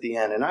cookies at the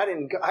end, and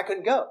I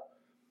couldn't go.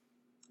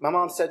 My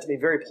mom said to me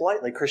very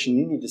politely, Christian,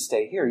 you need to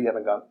stay here. You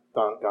haven't gone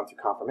through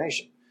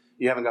confirmation.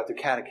 You haven't gone through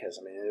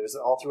catechism. And it was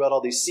all throughout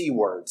all these C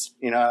words.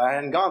 I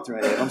hadn't gone through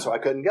any of them, so I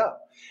couldn't go.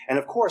 And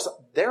of course,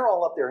 they're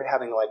all up there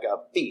having like a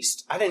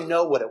feast. I didn't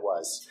know what it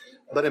was.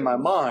 But in my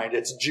mind,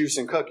 it's juice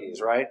and cookies,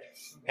 right?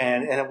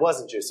 And it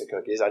wasn't juice and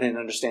cookies. I didn't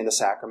understand the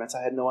sacraments.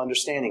 I had no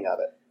understanding of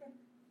it.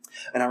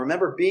 And I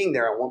remember being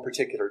there on one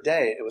particular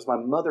day. It was my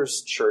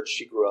mother's church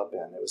she grew up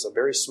in. It was a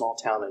very small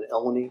town in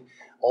Olney,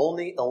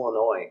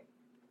 Illinois.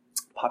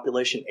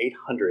 Population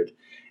 800.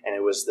 And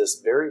it was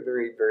this very,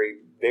 very, very,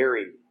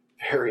 very,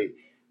 very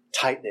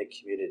tight-knit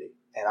community.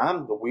 And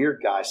I'm the weird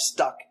guy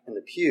stuck in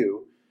the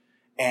pew.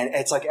 And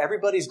it's like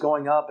everybody's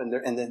going up, and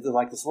then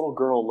like this little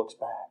girl looks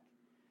back.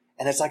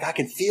 And it's like I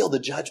can feel the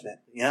judgment,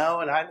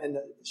 and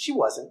she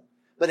wasn't.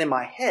 But in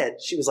my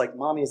head, she was like,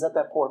 Mommy, is that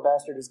poor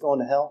bastard who's going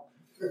to hell?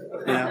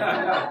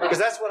 Because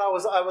that's what I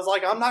was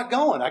like, I'm not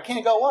going. I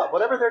can't go up.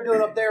 Whatever they're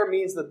doing up there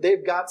means that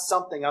they've got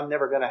something I'm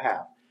never going to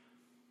have.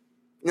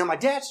 Now, my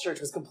dad's church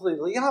was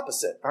completely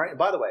opposite. All right. And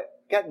by the way,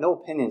 I got no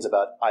opinions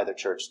about either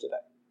church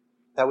today.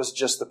 That was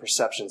just the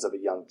perceptions of a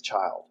young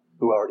child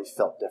who already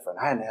felt different.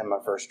 I hadn't had my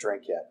first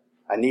drink yet.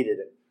 I needed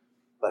it,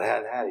 but I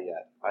hadn't had it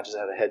yet. I just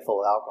had a head full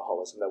of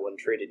alcoholism that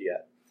wasn't treated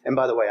yet. And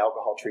by the way,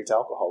 alcohol treats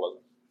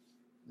alcoholism.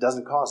 It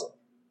doesn't cause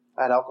it.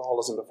 I had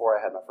alcoholism before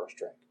I had my first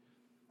drink.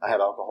 I have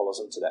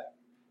alcoholism today.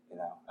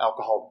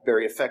 Alcohol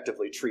very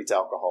effectively treats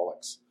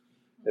alcoholics.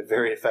 It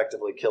very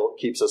effectively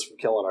keeps us from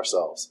killing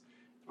ourselves.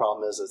 The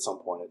problem is at some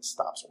point it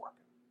stops working.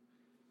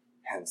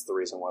 Hence the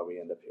reason why we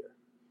end up here.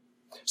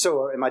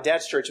 So in my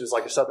dad's church, it was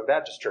like a Southern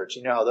Baptist church.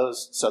 You know how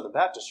those Southern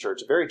Baptist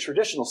church, a very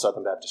traditional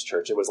Southern Baptist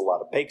church, it was a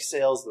lot of bake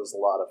sales. There was a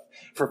lot of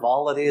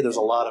frivolity. There was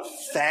a lot of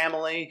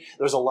family.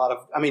 There was a lot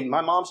of,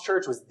 my mom's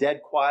church was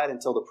dead quiet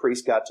until the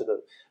priest got to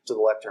the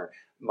lectern,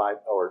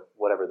 or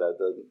whatever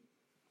the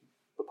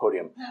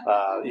podium,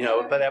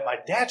 but at my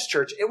dad's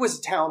church, it was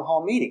a town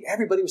hall meeting.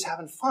 Everybody was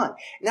having fun.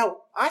 Now,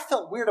 I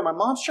felt weird at my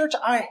mom's church.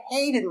 I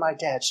hated my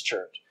dad's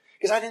church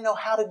because I didn't know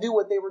how to do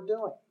what they were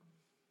doing.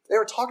 They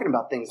were talking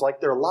about things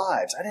like their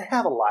lives. I didn't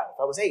have a life.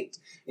 I was 8.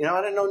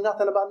 I didn't know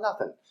nothing about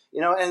nothing.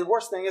 And the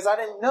worst thing is I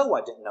didn't know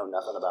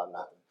nothing about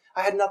nothing.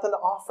 I had nothing to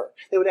offer.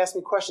 They would ask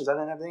me questions I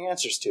didn't have the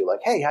answers to,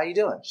 like, hey, how you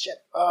doing? Shit,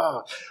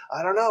 I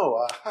don't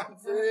know. I'm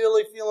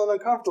really feeling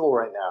uncomfortable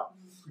right now.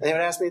 And they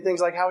would ask me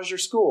things like, how was your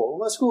school?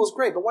 Well, my school is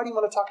great, but why do you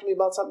want to talk to me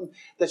about something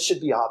that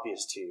should be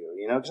obvious to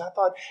you? Because I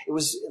thought it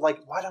was like,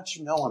 why don't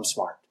you know I'm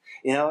smart?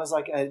 It was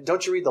like,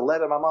 don't you read the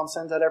letter my mom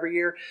sends out every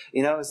year?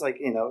 It's like,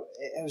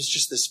 it was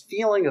just this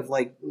feeling of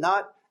like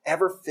not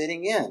ever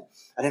fitting in.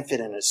 I didn't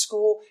fit in at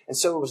school. And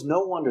so it was no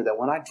wonder that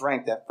when I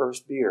drank that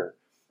first beer,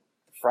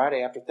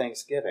 Friday after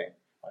Thanksgiving,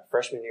 my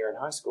freshman year in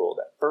high school,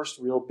 that first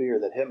real beer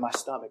that hit my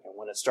stomach, and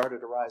when it started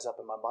to rise up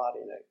in my body,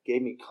 and it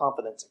gave me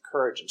confidence and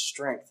courage and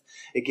strength,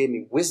 it gave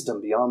me wisdom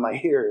beyond my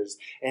years,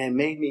 and it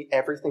made me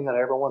everything that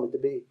I ever wanted to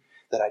be,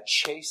 that I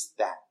chased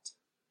that.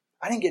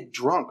 I didn't get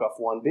drunk off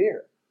one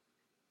beer.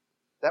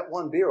 That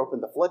one beer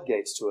opened the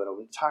floodgates to an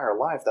entire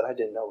life that I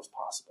didn't know was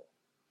possible.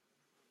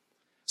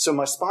 So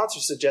my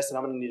sponsor suggested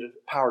I'm going to need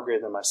a power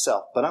greater than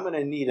myself, but I'm going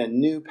to need a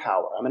new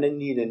power. I'm going to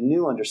need a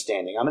new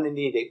understanding. I'm going to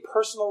need a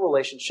personal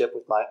relationship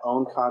with my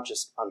own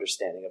conscious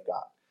understanding of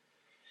God.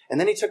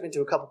 And then he took me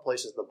to a couple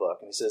places in the book,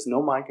 and he says,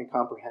 no mind can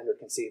comprehend or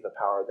conceive the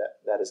power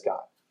that is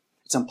God.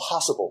 It's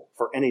impossible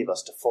for any of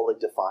us to fully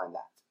define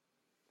that,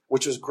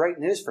 which was great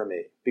news for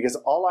me because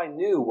all I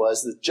knew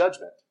was the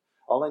judgment.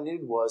 All I knew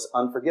was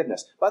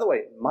unforgiveness. By the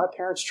way, my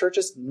parents'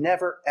 churches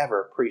never,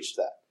 ever preached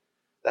that.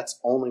 That's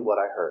only what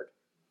I heard.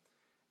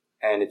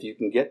 And if you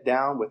can get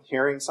down with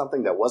hearing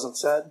something that wasn't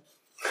said,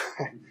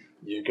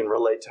 you can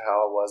relate to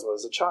how I was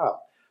as a child.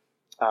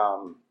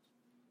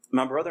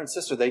 My brother and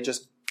sister, they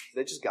just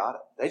got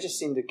it. They just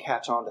seemed to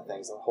catch on to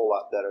things a whole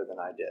lot better than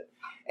I did.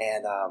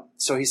 And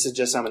so he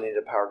suggests I'm going to need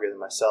a power greater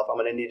than myself. I'm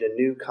going to need a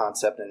new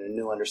concept and a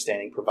new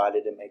understanding,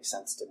 provided it makes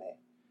sense to me.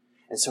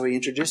 And so he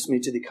introduced me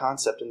to the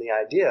concept and the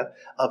idea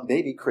of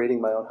maybe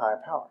creating my own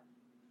higher power.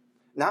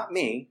 Not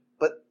me,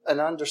 but an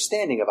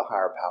understanding of a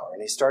higher power.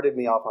 And he started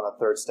me off on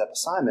a 3rd-step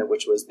assignment,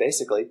 which was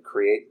basically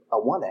create a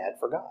one ad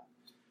for God.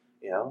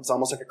 It's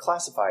almost like a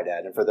classified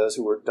ad. And for those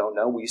who don't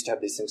know, we used to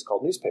have these things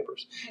called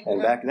newspapers. And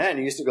back then,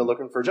 you used to go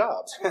looking for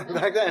jobs.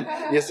 Back then,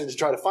 you used to just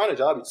try to find a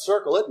job. You'd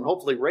circle it and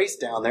hopefully race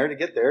down there to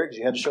get there because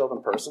you had to show up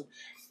in person.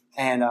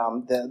 And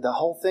the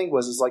whole thing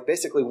was like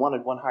basically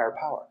wanted one higher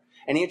power.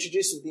 And he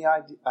introduces the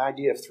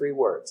idea of 3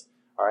 words,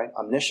 all right?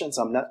 Omniscience,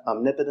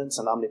 omnipotence,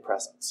 and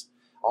omnipresence.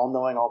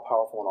 All-knowing,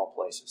 all-powerful in all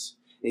places.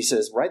 And he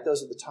says, write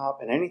those at the top,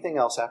 and anything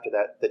else after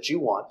that you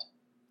want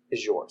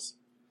is yours.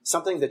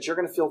 Something that you're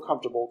going to feel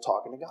comfortable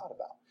talking to God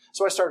about.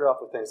 So I started off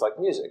with things like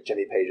music.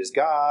 Jimmy Page's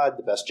God,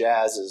 the best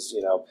jazz is,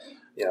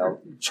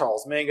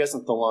 Charles Mingus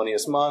and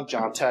Thelonious Monk,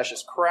 John Tesh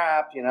is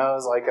crap.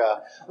 It's like,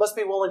 must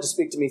be willing to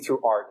speak to me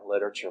through art and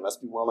literature.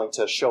 Must be willing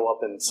to show up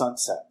in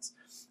sunsets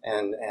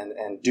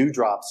and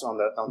dewdrops on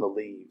the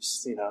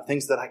leaves.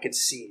 Things that I could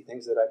see,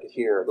 things that I could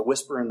hear, the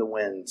whisper in the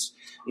winds.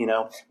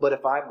 But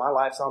if my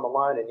life's on the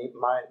line and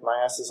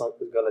my ass is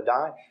going to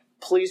die,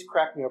 please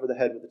crack me over the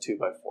head with a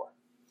 2x4.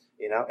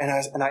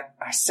 And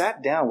I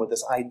sat down with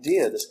this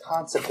idea, this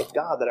concept of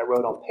God that I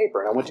wrote on paper,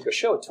 and I went to go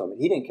show it to him,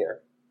 and he didn't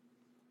care.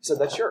 He said,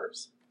 "That's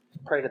yours.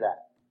 Pray to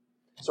that."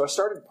 So I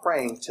started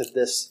praying to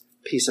this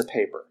piece of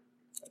paper.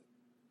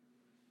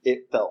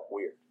 It felt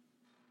weird.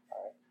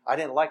 All right? I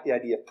didn't like the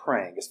idea of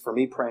praying, because for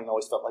me, praying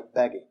always felt like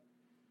begging.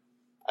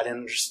 I didn't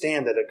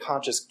understand that a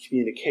conscious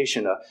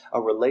communication,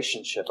 a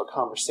relationship, a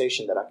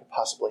conversation that I could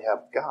possibly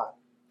have with God.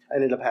 I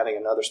ended up having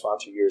another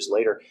sponsor years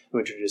later who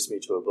introduced me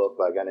to a book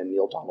by a guy named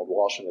Neil Donald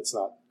Walsh, and it's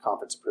not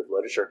conference-approved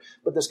literature,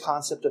 but this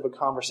concept of a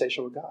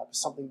conversation with God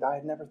was something that I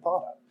had never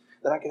thought of,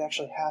 that I could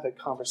actually have a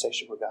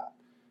conversation with God.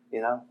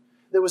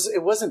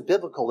 It wasn't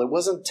biblical, it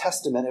wasn't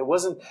testament, it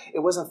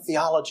wasn't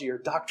theology or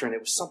doctrine,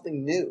 it was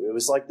something new. It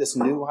was like this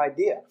new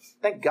idea.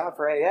 Thank God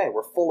for AA.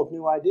 We're full of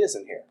new ideas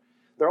in here.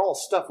 They're all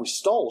stuff we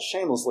stole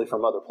shamelessly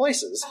from other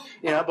places,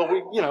 but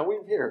we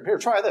here,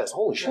 try this.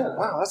 Holy shit,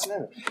 wow, that's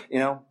new,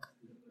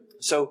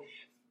 So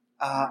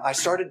I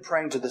started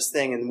praying to this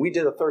thing, and we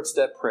did a third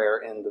step prayer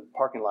in the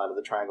parking lot of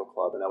the Triangle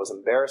Club, and I was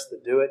embarrassed to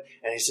do it,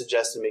 and he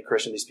suggested to me,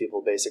 "Christian, these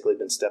people have basically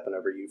been stepping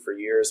over you for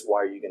years.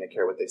 Why are you going to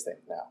care what they think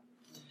now?"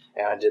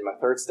 And I did my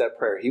third step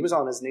prayer. He was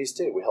on his knees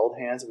too. We held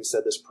hands, and we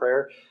said this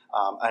prayer.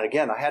 And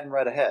again, I hadn't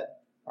read ahead.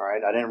 All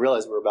right, I didn't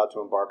realize we were about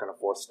to embark on a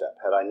fourth step.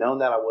 Had I known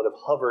that, I would have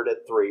hovered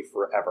at 3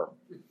 forever.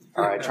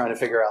 All right, trying to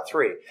figure out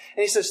 3. And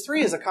he says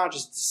 3 is a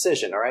conscious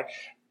decision, all right?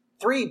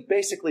 3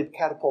 basically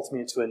catapults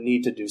me into a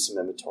need to do some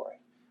inventory.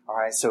 All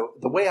right, so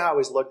the way I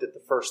always looked at the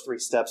first 3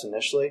 steps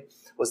initially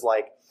was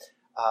like,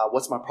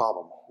 what's my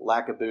problem?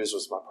 Lack of booze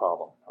was my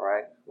problem. All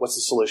right, what's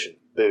the solution?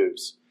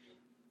 Booze.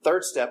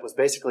 Third step was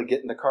basically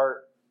get in the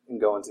cart and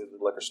go into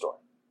the liquor store.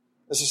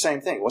 It's the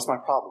same thing. What's my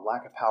problem?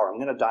 Lack of power. I'm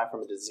going to die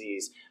from a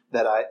disease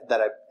that I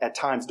at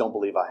times don't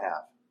believe I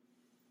have.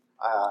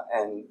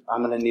 And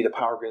I'm going to need a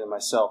power greater than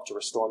myself to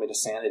restore me to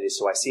sanity,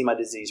 so I see my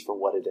disease for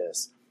what it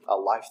is, a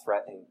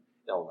life-threatening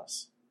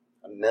illness,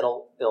 a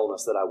mental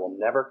illness that I will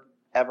never,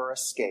 ever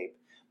escape,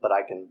 but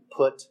I can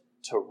put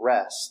to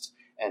rest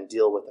and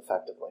deal with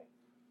effectively.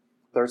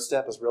 Third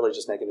step is really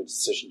just making a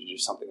decision to do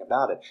something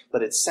about it.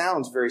 But it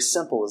sounds very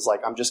simple, as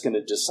like I'm just going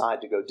to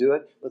decide to go do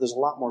it, but there's a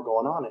lot more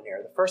going on in here.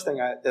 The first thing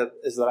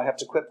is that I have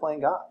to quit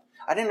playing God.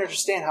 I didn't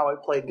understand how I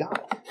played God.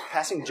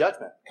 Passing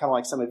judgment, kind of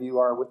like some of you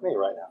are with me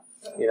right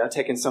now.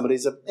 Taking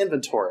somebody's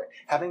inventory,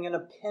 having an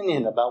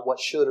opinion about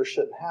what should or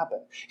shouldn't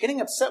happen, getting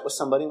upset with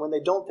somebody when they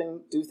don't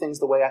do things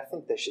the way I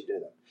think they should do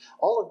them.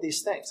 All of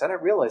these things. I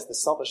didn't realize the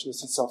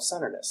selfishness and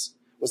self-centeredness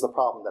was the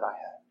problem that I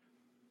had.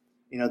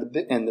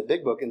 In the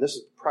big book, and this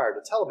is prior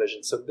to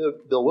television, so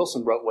Bill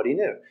Wilson wrote what he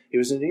knew. He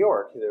was in New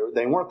York.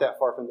 They weren't that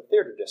far from the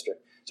theater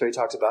district. So he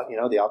talks about,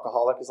 the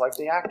alcoholic is like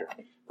the actor,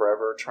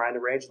 forever trying to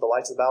arrange the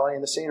lights of the ballet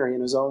and the scenery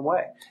in his own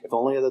way. If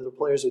only the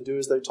players would do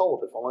as they're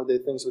told, if only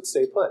the things would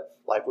stay put,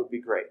 life would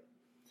be great.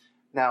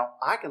 Now,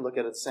 I can look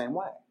at it the same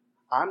way.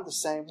 I'm the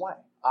same way.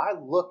 I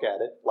look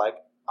at it like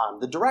I'm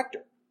the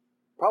director.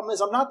 Problem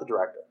is, I'm not the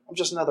director. I'm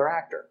just another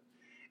actor.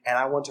 And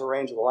I want to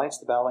arrange the lights,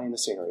 the ballet, and the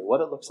scenery,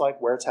 what it looks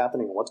like, where it's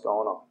happening, and what's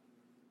going on.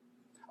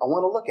 I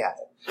want to look at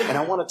it. And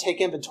I want to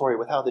take inventory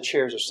with how the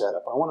chairs are set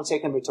up. I want to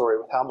take inventory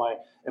with how my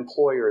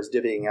employer is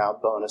divvying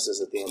out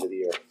bonuses at the end of the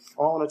year.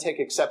 I want to take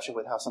exception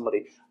with how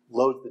somebody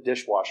loads the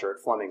dishwasher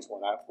at Fleming's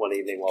one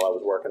evening while I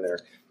was working there.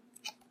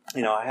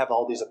 I have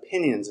all these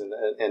opinions, and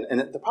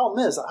the problem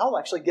is I'll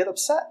actually get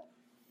upset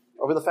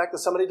over the fact that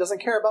somebody doesn't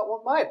care about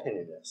what my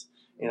opinion is,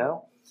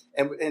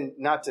 And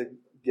not to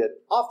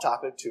get off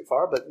topic too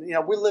far, but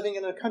we're living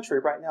in a country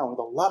right now with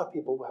a lot of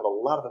people who have a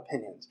lot of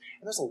opinions,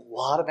 and there's a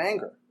lot of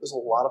anger, there's a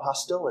lot of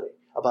hostility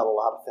about a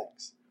lot of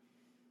things.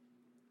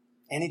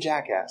 Any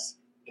jackass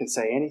can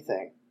say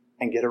anything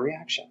and get a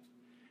reaction.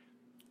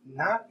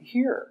 Not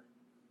here.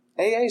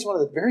 AA is one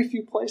of the very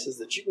few places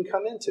that you can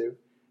come into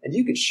and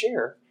you can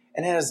share,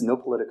 and it has no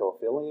political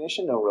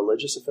affiliation, no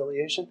religious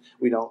affiliation.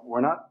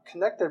 We're not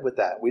connected with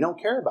that. We don't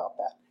care about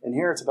that. And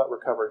here it's about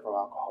recovery from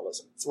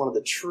alcoholism. It's one of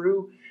the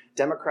true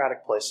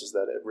democratic places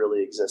that it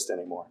really exists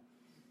anymore.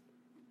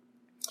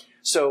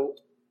 So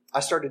I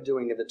started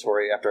doing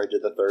inventory after I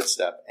did the third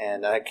step,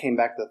 and I came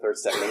back to the third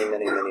step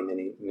many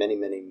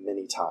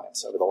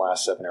times over the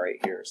last 7 or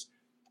 8 years.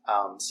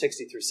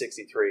 60 through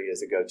 63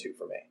 is a go-to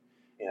for me,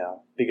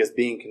 because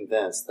being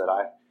convinced that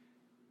I'm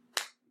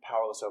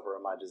powerless over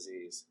my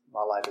disease,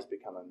 my life has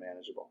become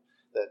unmanageable,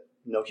 that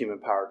no human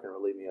power can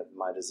relieve me of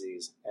my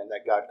disease, and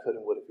that God could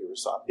and would if he were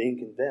sought. Being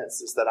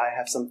convinced is that I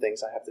have some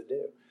things I have to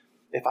do.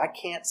 If I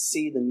can't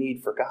see the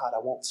need for God, I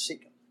won't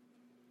seek him.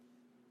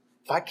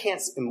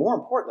 And more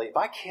importantly, if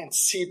I can't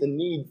see the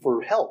need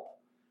for help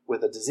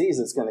with a disease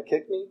that's going to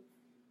kick me,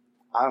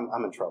 I'm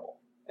in trouble.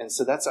 And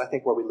so that's, I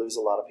think, where we lose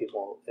a lot of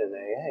people in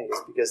AA,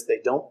 is because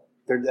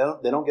they're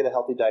They don't get a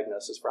healthy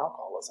diagnosis for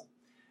alcoholism.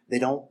 They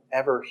don't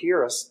ever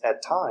hear us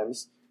at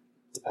times,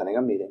 depending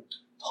on meeting,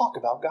 talk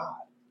about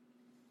God.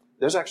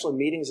 There's actually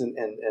meetings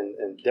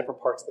in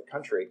different parts of the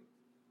country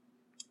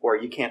where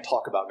you can't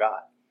talk about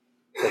God.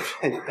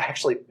 They've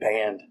actually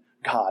banned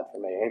God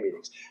from AA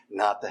meetings.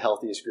 Not the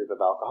healthiest group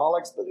of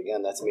alcoholics, but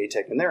again, that's me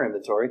taking their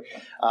inventory.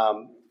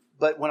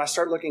 But when I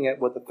start looking at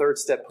what the third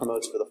step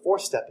promotes for the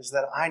fourth step is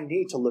that I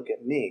need to look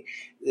at me.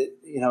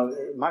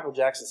 Michael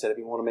Jackson said, if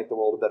you want to make the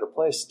world a better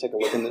place, take a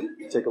look in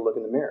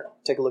the mirror.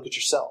 Take a look at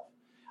yourself.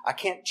 I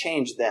can't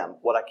change them.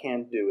 What I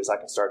can do is I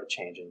can start a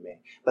change in me.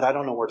 But I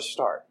don't know where to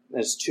start.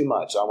 And it's too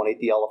much. I want to eat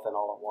the elephant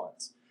all at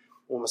once.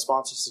 Well, my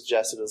sponsor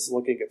suggested is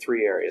looking at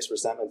 3 areas: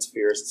 resentment,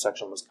 fears, and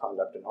sexual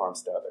misconduct and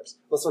harms to others.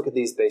 Let's look at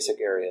these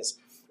basic areas.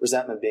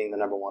 Resentment being the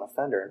number one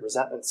offender. And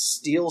resentment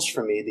steals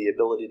from me the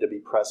ability to be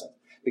present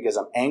because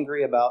I'm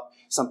angry about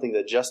something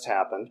that just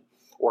happened,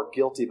 or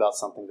guilty about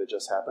something that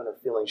just happened, or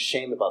feeling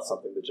shame about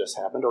something that just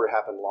happened, or it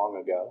happened long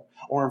ago,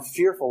 or I'm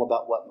fearful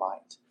about what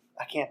might.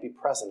 I can't be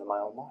present in my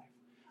own life.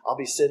 I'll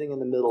be sitting in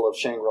the middle of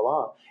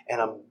Shangri-La and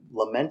I'm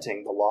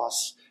lamenting the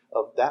loss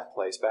of that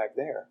place back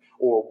there,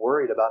 or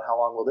worried about how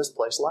long will this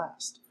place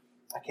last.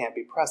 I can't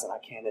be present. I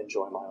can't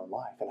enjoy my own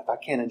life. And if I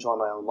can't enjoy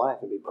my own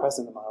life and be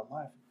present in my own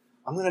life,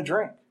 I'm going to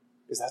drink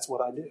because that's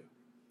what I do.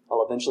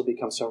 I'll eventually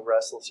become so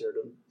restless or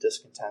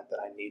discontent that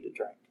I need to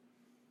drink.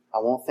 I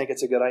won't think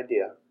it's a good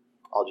idea.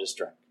 I'll just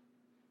drink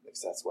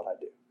because that's what I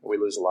do. We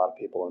lose a lot of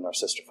people in our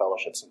sister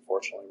fellowships,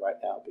 unfortunately, right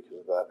now because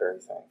of that very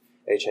thing.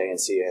 HA and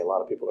CA, a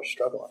lot of people are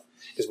struggling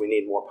because we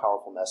need more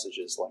powerful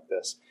messages like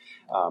this.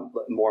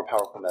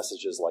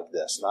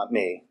 Not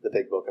me, the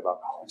big book of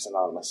Alcoholics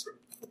Anonymous.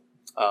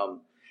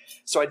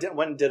 So I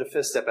went and did a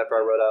fifth step after I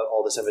wrote out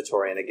all this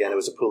inventory. And again, it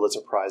was a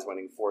Pulitzer Prize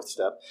winning fourth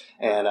step.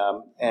 And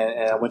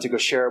I went to go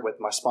share it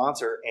with my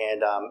sponsor,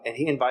 and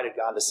he invited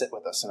God to sit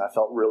with us. And I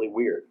felt really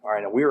weird. All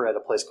right, and we were at a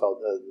place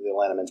called the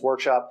Atlanta Men's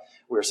Workshop.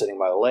 We were sitting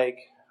by the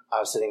lake. I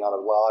was sitting on a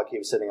log. He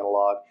was sitting on a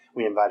log.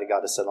 We invited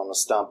God to sit on a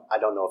stump. I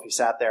don't know if he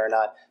sat there or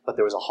not, but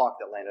there was a hawk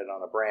that landed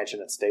on a branch,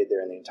 and it stayed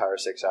there in the entire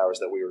 6 hours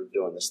that we were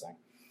doing this thing.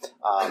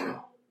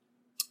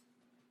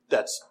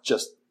 That's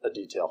just a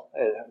detail.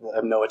 I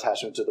have no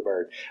attachment to the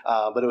bird.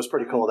 But it was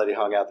pretty cool that he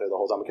hung out there the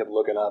whole time. I kept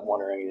looking up,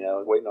 wondering,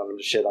 waiting on him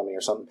to shit on me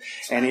or something.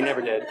 And he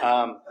never did,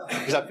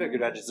 because I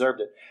figured I deserved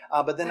it.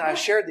 But then I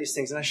shared these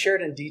things, and I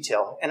shared in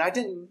detail. And I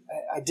didn't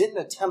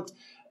attempt,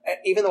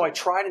 even though I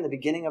tried in the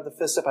beginning of the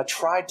fifth step, I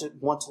tried to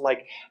want to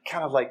let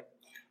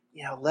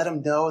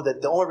him know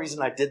that the only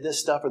reason I did this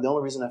stuff or the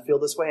only reason I feel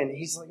this way. And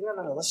he's like,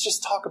 no, let's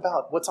just talk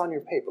about what's on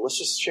your paper. Let's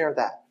just share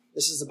that.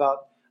 This is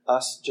about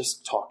us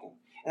just talking.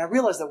 And I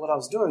realized that what I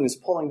was doing was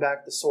pulling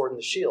back the sword and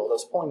the shield. I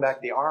was pulling back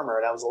the armor,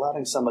 and I was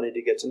allowing somebody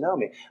to get to know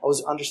me. I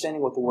was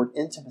understanding what the word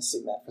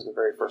intimacy meant for the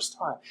very first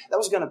time. That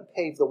was going to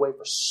pave the way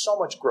for so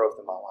much growth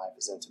in my life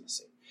is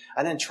intimacy.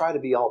 I didn't try to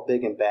be all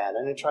big and bad.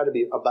 I didn't try to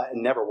be about, it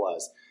never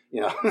was,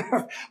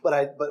 but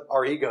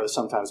our egos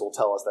sometimes will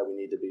tell us that we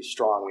need to be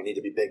strong. We need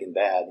to be big and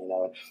bad, and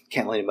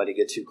can't let anybody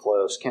get too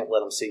close. Can't let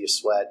them see you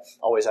sweat.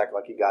 Always act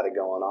like you got it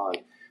going on.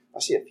 I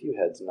see a few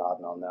heads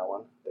nodding on that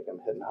one. I think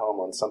I'm hitting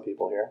home on some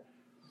people here.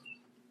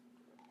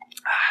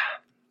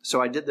 So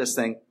I did this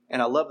thing,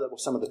 and I love that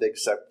some of the big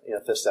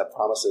fifth step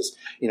promises.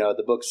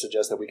 The book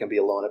suggests that we can be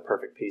alone at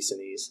perfect peace and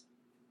ease.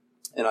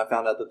 And I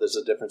found out that there's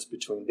a difference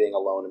between being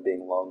alone and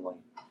being lonely.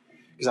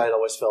 Because I had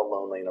always felt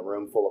lonely. In a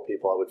room full of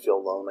people, I would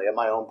feel lonely. At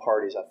my own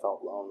parties, I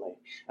felt lonely.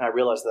 And I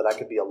realized that I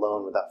could be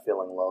alone without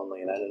feeling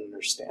lonely, and I didn't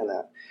understand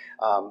that.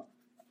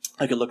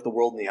 I could look the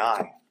world in the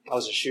eye. I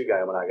was a shoe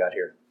guy when I got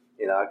here.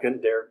 I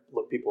couldn't dare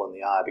look people in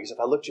the eye, because if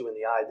I looked you in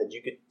the eye, then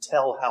you could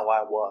tell how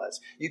I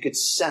was. You could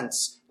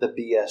sense the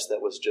BS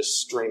that was just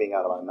streaming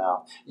out of my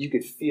mouth. You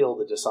could feel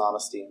the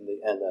dishonesty and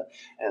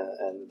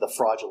the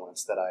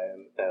fraudulence that I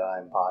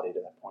embodied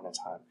at that point in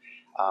time.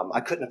 I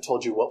couldn't have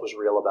told you what was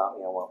real about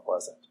me and what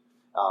wasn't.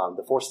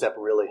 The fourth step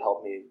really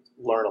helped me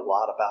learn a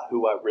lot about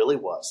who I really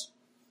was,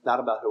 not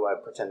about who I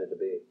pretended to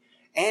be.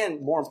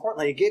 And more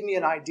importantly, it gave me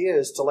an idea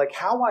as to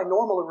how I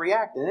normally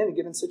react in any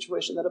given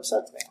situation that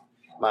upsets me.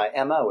 My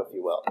MO, if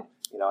you will.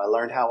 I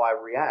learned how I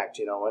react.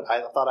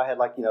 I thought I had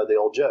the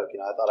old joke.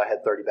 I thought I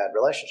had 30 bad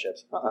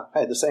relationships. I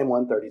had the same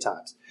one 30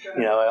 times.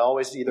 I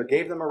always either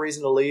gave them a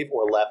reason to leave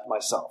or left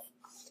myself.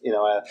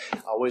 I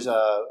always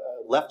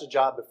left a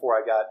job before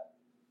I got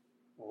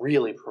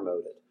really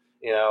promoted.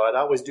 I'd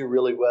always do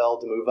really well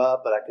to move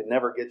up, but I could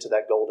never get to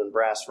that golden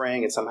brass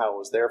ring, and somehow it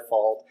was their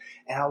fault.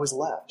 And I always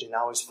left, and I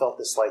always felt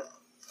this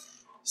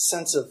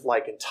sense of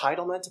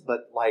entitlement,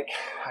 but I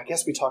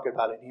guess we talk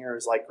about it here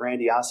as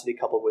grandiosity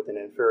coupled with an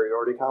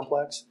inferiority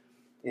complex,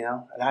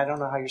 and I don't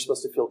know how you're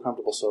supposed to feel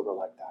comfortable sober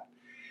like that.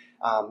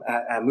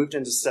 I moved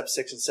into step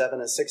 6 and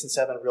 7, and 6 and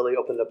 7 really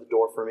opened up the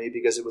door for me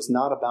because it was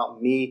not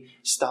about me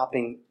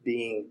stopping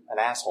being an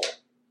asshole.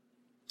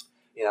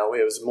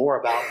 It was more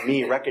about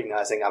me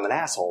recognizing I'm an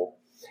asshole,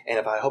 and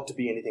if I hope to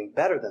be anything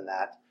better than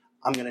that,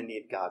 I'm going to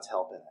need God's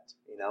help in it.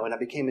 and I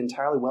became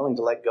entirely willing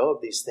to let go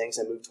of these things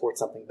and move towards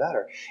something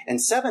better.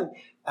 And 7,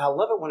 I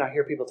love it when I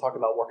hear people talk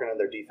about working on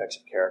their defects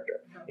of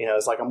character.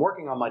 It's like I'm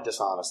working on my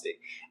dishonesty.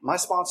 My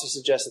sponsor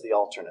suggested the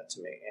alternate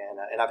to me,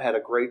 and I've had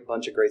a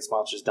bunch of great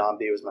sponsors. Don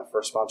B was my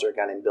first sponsor. A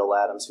guy named Bill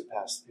Adams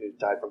who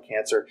died from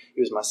cancer.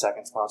 He was my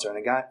second sponsor, and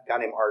a guy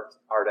named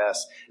Art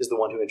S is the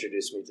one who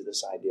introduced me to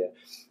this idea.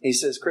 He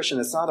says, Christian,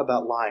 it's not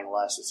about lying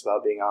less; it's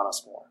about being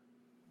honest more.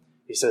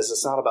 He says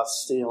it's not about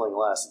stealing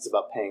less; it's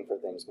about paying for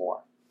things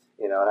more.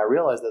 And I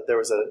realized that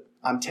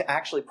I'm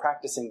actually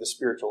practicing the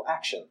spiritual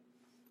action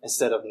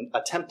instead of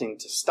attempting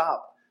to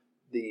stop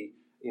the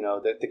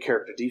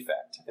character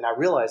defect. And I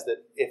realized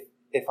that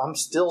if I'm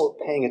still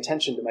paying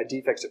attention to my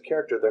defects of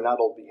character, they're not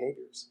old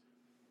behaviors.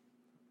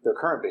 They're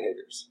current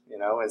behaviors,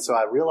 And so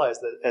I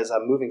realized that as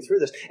I'm moving through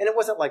this, and it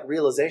wasn't like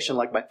realization,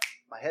 like my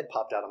head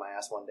popped out of my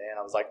ass one day and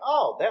I was like,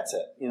 oh, that's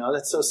it.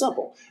 That's so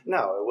simple.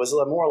 No, it was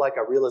more like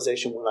a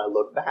realization when I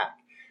look back.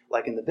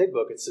 Like in the big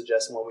book, it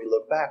suggests when we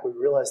look back, we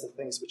realize the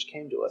things which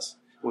came to us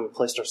when we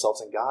placed ourselves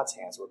in God's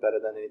hands were better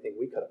than anything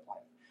we could have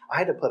planned. I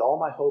had to put all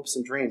my hopes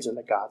and dreams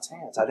into God's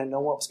hands. I didn't know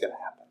what was going to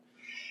happen.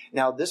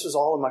 Now, this was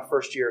all in my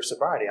first year of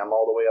sobriety. I'm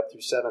all the way up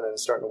through 7 and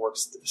starting to work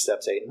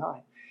steps 8 and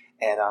 9.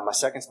 And my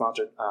second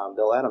sponsor,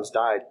 Bill Adams,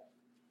 died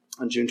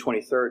on June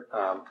 23rd,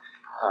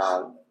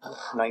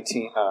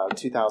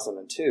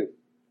 2002.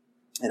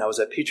 And I was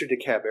at Pitre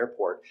DeKalb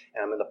Airport,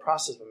 and I'm in the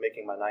process of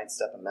making my 9th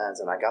step amends,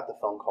 and I got the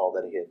phone call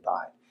that he had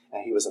died.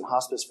 And he was in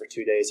hospice for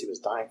 2 days. He was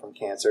dying from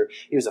cancer.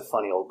 He was a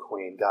funny old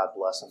queen. God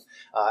bless him.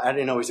 I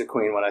didn't know he was a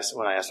queen when I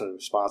asked him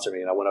to sponsor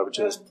me. And I went over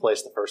to his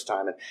place the first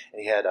time, and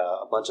he had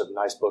a bunch of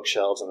nice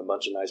bookshelves and a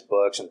bunch of nice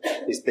books and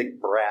these big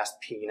brass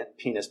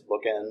penis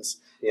bookends,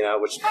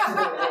 which,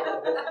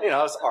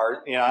 it's art.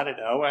 I didn't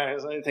know. I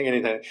didn't think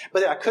anything.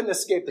 But I couldn't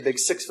escape the big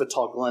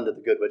 6-foot-tall Glinda,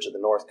 the Good Witch of the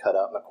North, cut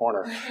out in the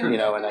corner. And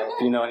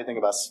if you know anything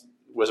about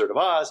Wizard of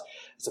Oz,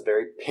 it's a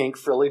very pink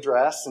frilly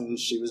dress, and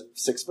she was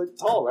 6 foot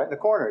tall right in the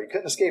corner. You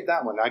couldn't escape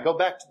that one. I go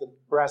back to the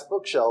brass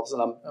bookshelves, and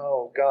I'm,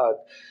 oh God,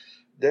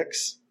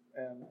 dicks.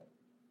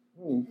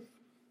 And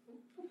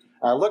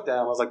I looked at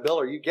him, I was like, Bill,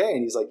 are you gay?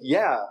 And he's like,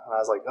 yeah. And I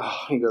was like,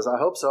 oh, he goes, I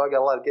hope so. I got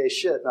a lot of gay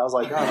shit. And I was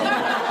like, oh.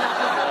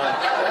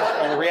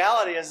 And the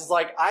reality is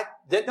like, I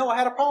didn't know I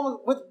had a problem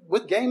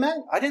with gay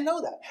men. I didn't know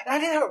that. And I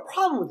didn't have a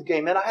problem with the gay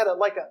men. I had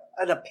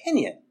an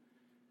opinion.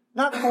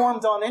 Not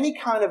formed on any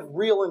kind of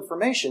real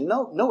information,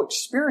 no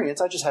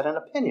experience. I just had an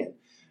opinion.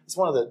 It's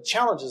one of the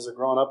challenges of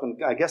growing up in,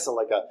 I guess,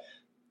 like a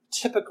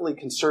typically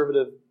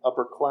conservative,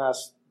 upper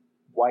class,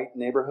 white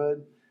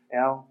neighborhood.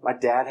 My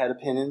dad had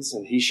opinions,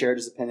 and he shared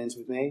his opinions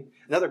with me.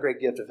 Another great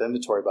gift of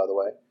inventory, by the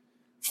way.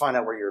 Find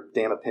out where your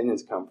damn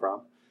opinions come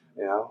from.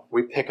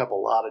 We pick up a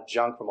lot of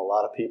junk from a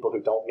lot of people who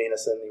don't mean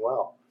us any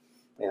well.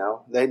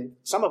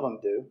 Some of them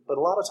do, but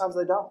a lot of times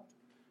they don't.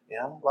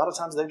 A lot of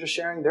times they're just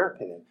sharing their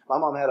opinion. My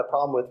mom had a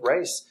problem with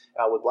race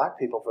with black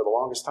people for the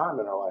longest time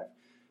in her life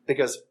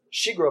because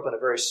she grew up in a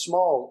very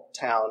small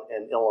town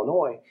in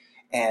Illinois,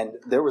 and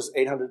there was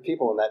 800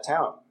 people in that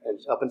town. And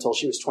up until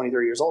she was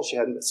 23 years old, she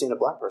hadn't seen a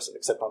black person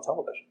except on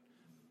television,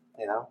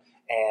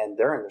 and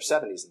they're in their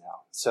 70s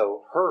now.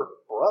 So her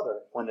brother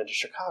went into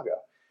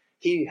Chicago.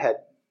 He had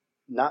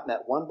not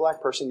met one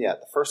black person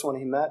yet. The first one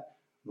he met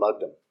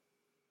mugged him.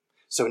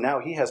 So now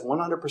he has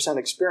 100%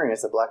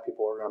 experience that black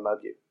people are going to mug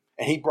you.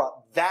 And he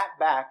brought that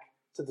back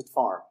to the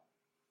farm.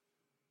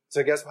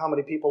 So guess how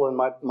many people in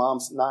my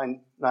mom's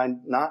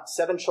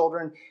 7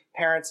 children,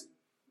 parents,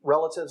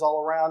 relatives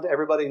all around,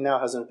 everybody now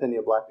has an opinion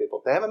of black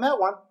people. They haven't met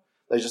one.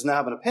 They just now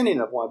have an opinion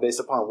of one based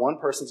upon one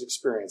person's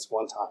experience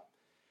one time.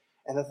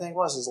 And the thing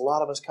is a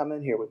lot of us come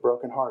in here with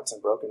broken hearts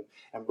and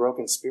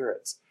broken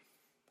spirits.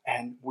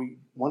 And we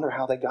wonder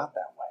how they got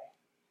that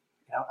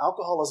way.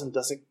 Alcoholism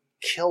doesn't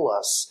kill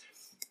us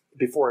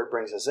before it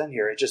brings us in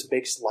here. It just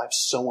makes life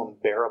so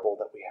unbearable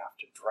that we have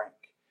to drink.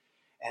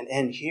 And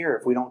in here,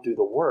 if we don't do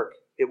the work,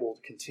 it will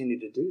continue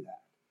to do that.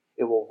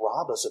 It will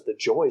rob us of the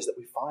joys that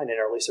we find in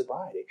early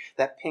sobriety.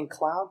 That pink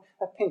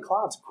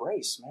cloud's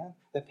grace, man.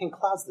 That pink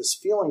cloud's this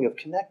feeling of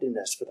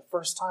connectedness for the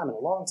first time in a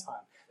long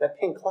time. That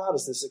pink cloud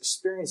is this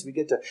experience we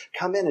get to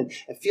come in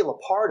and feel a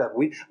part of.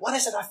 What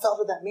is it I felt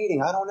at that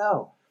meeting? I don't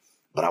know.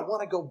 But I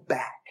want to go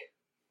back.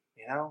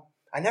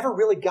 I never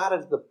really got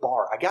it at the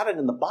bar. I got it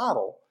in the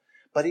bottle.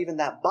 But even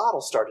that bottle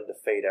started to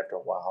fade after a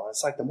while. And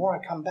it's like the more I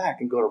come back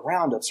and go to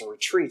roundups and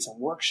retreats and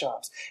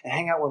workshops and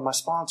hang out with my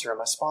sponsor and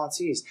my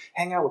sponsees,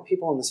 hang out with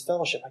people in this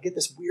fellowship, I get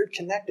this weird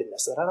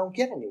connectedness that I don't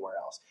get anywhere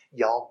else.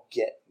 Y'all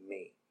get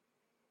me,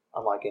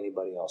 unlike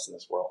anybody else in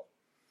this world.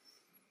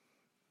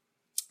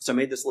 So I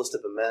made this list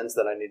of amends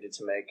that I needed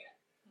to make.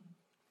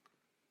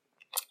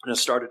 And I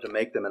started to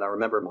make them. And I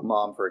remember my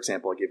mom, for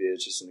example, I'll give you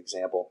just an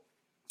example.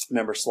 I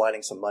remember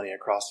sliding some money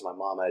across to my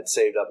mom. I had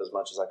saved up as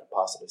much as I could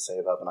possibly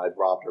save up, and I'd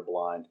robbed her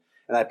blind.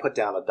 And I put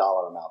down a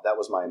dollar amount. That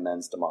was my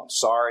amends to Mom.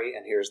 Sorry,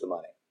 and here's the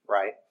money,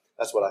 right?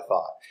 That's what I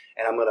thought.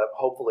 And I'm going to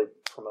hopefully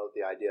promote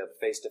the idea of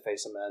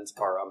face-to-face amends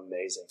are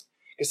amazing.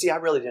 Because, see, I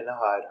really didn't know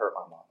how I'd hurt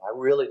my mom. I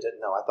really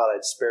didn't know. I thought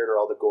I'd spared her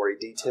all the gory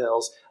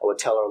details. I would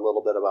tell her a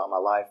little bit about my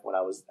life when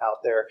I was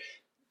out there.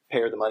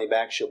 pay her the money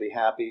back, she'll be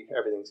happy,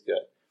 everything's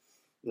good.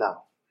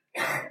 No.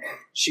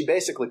 She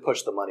basically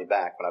pushed the money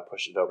back when I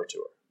pushed it over to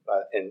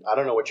her. And I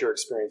don't know what your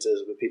experience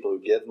is with people who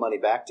give money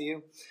back to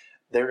you.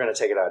 They're going to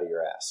take it out of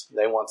your ass.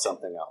 They want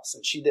something else.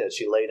 And she did.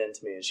 She laid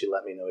into me and she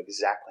let me know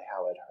exactly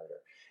how it hurt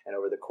her. And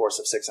over the course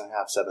of 6.5,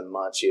 7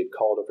 months, she had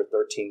called over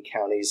 13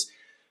 counties,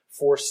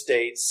 4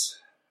 states,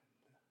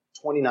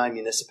 29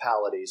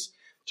 municipalities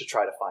to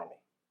try to find me.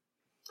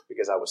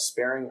 Because I was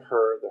sparing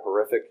her the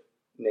horrific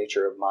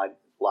nature of my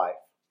life.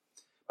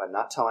 By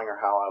not telling her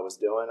how I was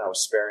doing, I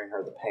was sparing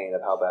her the pain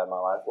of how bad my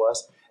life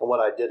was. And what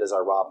I did is I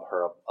robbed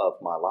her of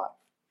my life.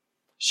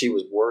 She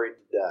was worried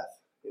to death.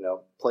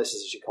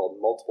 Places she called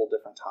multiple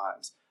different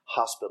times.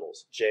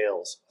 Hospitals,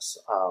 jails,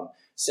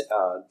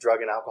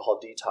 drug and alcohol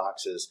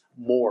detoxes,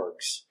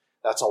 morgues.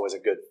 That's always a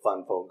good,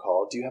 fun phone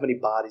call. Do you have any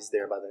bodies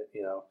there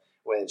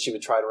when she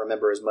would try to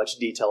remember as much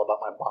detail about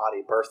my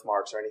body,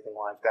 birthmarks or anything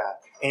like that.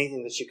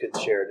 Anything that she could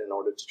share in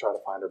order to try to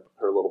find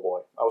her little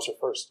boy. I was her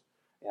first.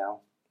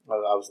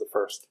 I was the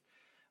first.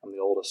 I'm the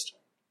oldest.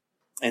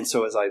 And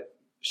so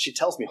she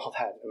tells me all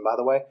that. And by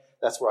the way,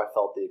 that's where I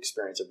felt the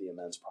experience of the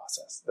amends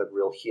process, the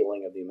real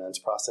healing of the amends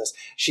process.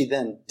 She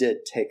then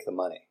did take the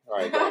money. All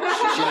right,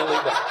 she didn't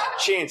leave that.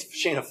 She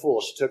ain't a fool.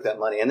 She took that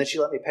money. And then she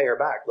let me pay her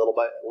back little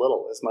by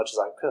little, as much as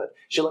I could.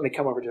 She let me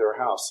come over to her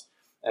house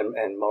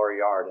and mow her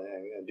yard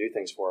and do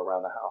things for her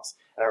around the house.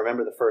 And I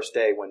remember the first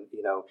day when,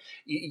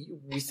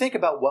 we think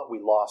about what we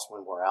lost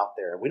when we're out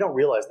there. We don't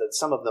realize that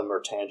some of them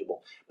are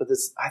tangible. But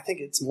I think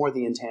it's more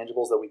the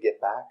intangibles that we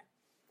get back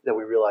that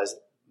we realize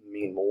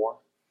mean more.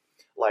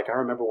 Like I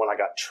remember when I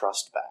got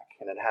trust back,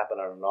 and it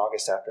happened on an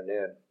August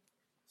afternoon,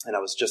 and I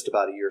was just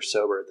about a year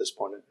sober at this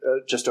point,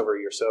 just over a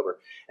year sober,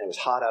 and it was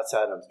hot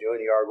outside, and I was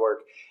doing yard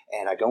work,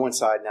 and I go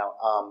inside. Now,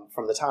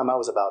 from the time I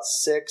was about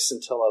 6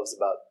 until I was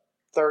about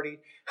 30,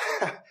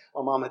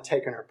 my mom had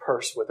taken her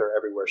purse with her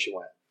everywhere she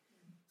went.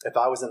 If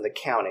I was in the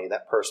county,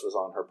 that purse was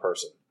on her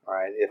person. All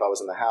right. If I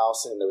was in the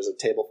house and there was a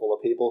table full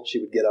of people, she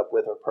would get up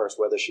with her purse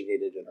whether she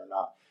needed it or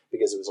not,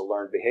 because it was a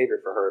learned behavior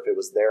for her. If it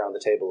was there on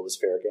the table, it was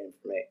fair game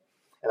for me.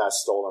 And I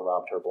stole and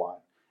robbed her blind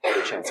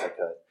every chance I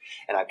could.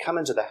 And I come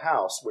into the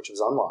house, which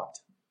was unlocked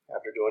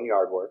after doing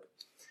yard work,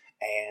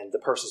 and the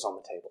purse is on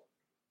the table.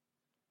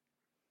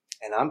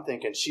 And I'm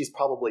thinking she's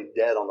probably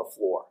dead on the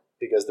floor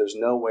because there's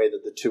no way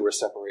that the two are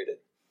separated.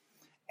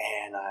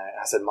 And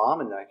I said,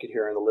 Mom, and I could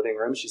hear her in the living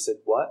room. She said,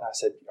 what? I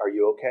said, are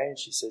you okay? And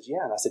she said,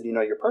 yeah. And I said,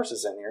 your purse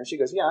is in here. And she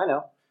goes, yeah, I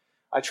know.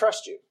 I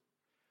trust you.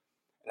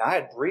 And I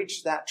had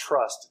breached that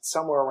trust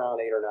somewhere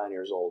around 8 or 9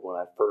 years old when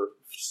I first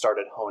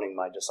started honing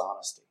my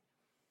dishonesty.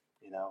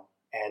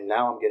 And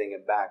now I'm getting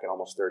it back at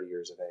almost 30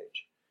 years of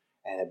age.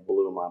 And it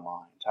blew my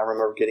mind. I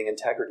remember getting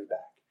integrity back.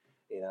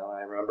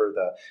 I remember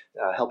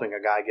helping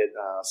a guy get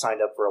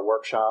signed up for a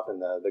workshop,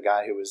 and the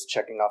guy who was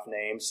checking off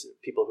names,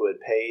 people who had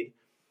paid,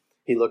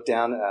 he looked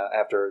down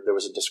after there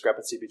was a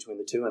discrepancy between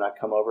the two, and I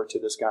come over to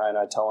this guy and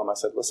I tell him, I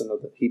said, listen,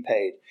 he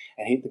paid.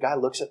 And the guy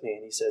looks at me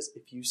and he says,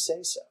 if you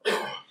say so.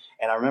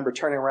 And I remember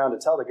turning around to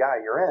tell the guy,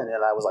 you're in.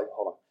 And I was like,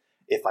 hold on,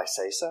 if I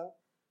say so?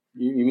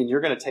 You mean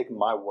you're going to take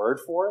my word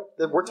for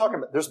it? We're talking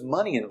about, there's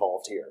money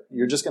involved here.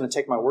 You're just going to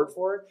take my word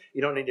for it?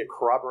 You don't need a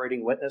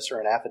corroborating witness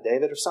or an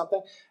affidavit or something?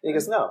 And he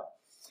goes, no.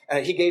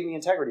 And he gave me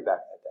integrity back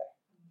that day.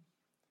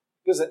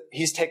 Because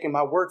he's taking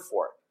my word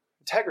for it.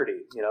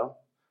 Integrity,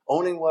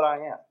 owning what I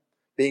am,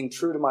 being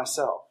true to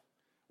myself.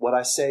 What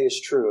I say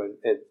is true,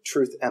 and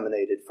truth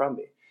emanated from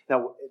me.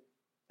 Now,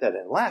 that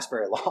didn't last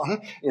very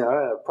long.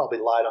 I probably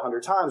lied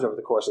 100 times over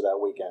the course of that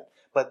weekend.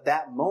 But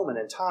that moment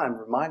in time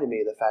reminded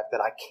me of the fact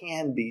that I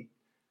can be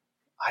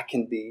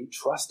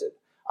trusted.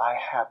 I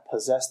have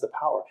possessed the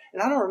power.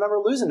 And I don't remember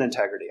losing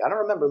integrity. I don't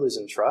remember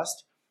losing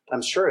trust.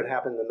 I'm sure it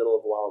happened in the middle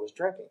of while I was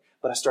drinking.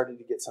 But I started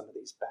to get some of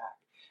these back.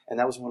 And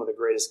that was one of the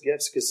greatest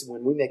gifts, because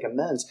when we make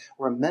amends,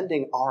 we're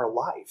amending our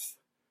life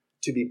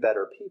to be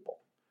better people.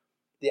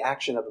 The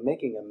action of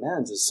making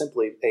amends is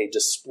simply a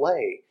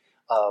display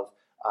of,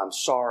 I'm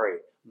sorry,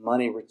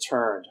 money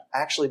returned,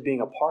 actually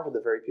being a part of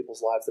the very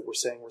people's lives that we're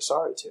saying we're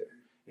sorry to,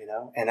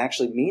 and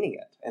actually meaning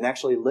it, and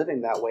actually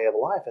living that way of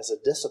life as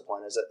a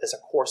discipline, as a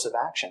course of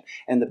action.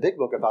 And the Big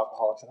Book of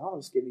Alcoholics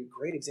Anonymous gave me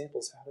great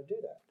examples of how to do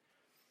that.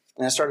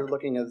 And I started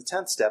looking at the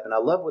 10th step, and I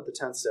love what the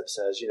 10th step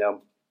says,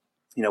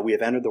 we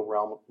have entered the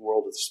world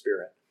of the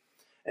Spirit.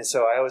 And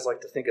so I always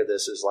like to think of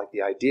this as like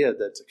the idea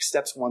that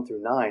steps 1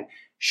 through 9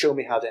 show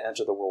me how to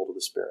enter the world of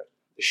the Spirit.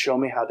 They show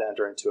me how to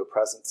enter into a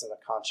presence and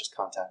a conscious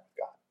contact with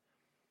God.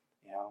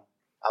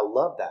 I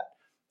love that.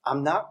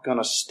 I'm not going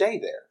to stay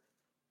there.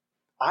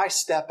 I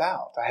step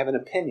out. I have an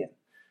opinion.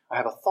 I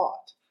have a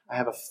thought. I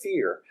have a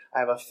fear. I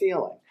have a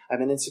feeling. I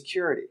have an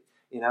insecurity.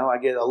 I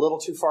get a little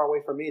too far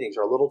away from meetings,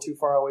 or a little too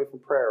far away from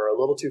prayer, or a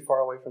little too far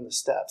away from the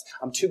steps.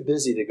 I'm too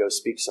busy to go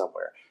speak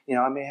somewhere.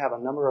 I may have a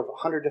number of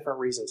 100 different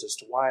reasons as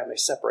to why I may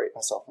separate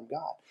myself from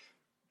God.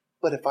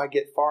 But if I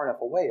get far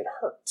enough away, it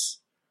hurts.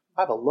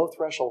 I have a low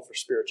threshold for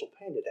spiritual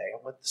pain today.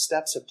 And what the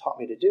steps have taught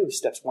me to do,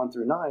 steps 1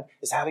 through 9,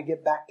 is how to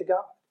get back to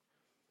God.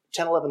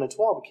 10, 11, and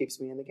 12, it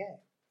keeps me in the game.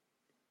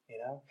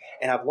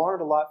 And I've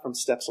learned a lot from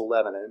steps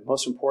 11. And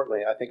most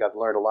importantly, I think I've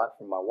learned a lot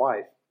from my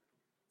wife.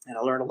 And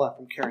I learned a lot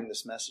from carrying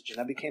this message. And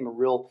I became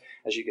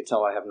as you can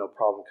tell, I have no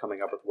problem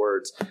coming up with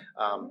words.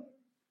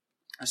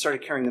 I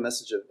started carrying the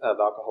message of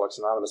Alcoholics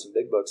Anonymous in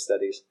Big Book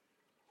studies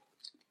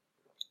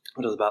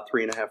when I was about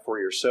 3.5, 4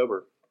 years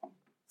sober.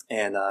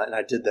 And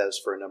I did those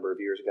for a number of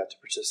years. I got to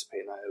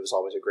participate, and it was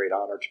always a great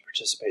honor to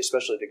participate,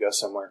 especially to go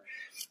somewhere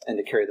and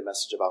to carry the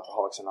message of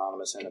Alcoholics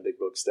Anonymous in a Big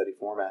Book study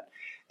format.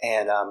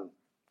 And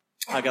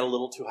I got a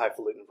little too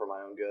highfalutin for my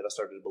own good. I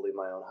started to believe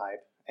my own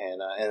hype.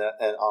 And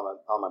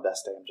on my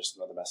best day, I'm just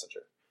another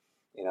messenger.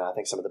 I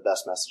think some of the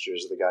best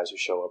messengers are the guys who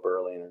show up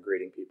early and are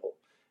greeting people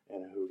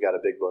and who got a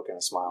big book and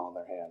a smile in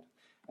their hand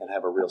and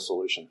have a real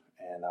solution.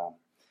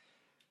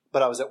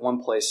 But I was at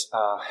one place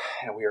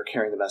and we were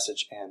carrying the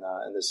message, and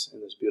this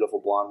beautiful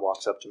blonde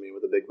walks up to me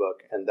with a big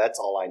book, and that's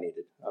all I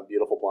needed, a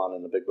beautiful blonde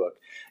and a big book.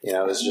 It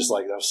was just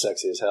like, that was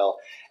sexy as hell.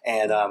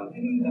 And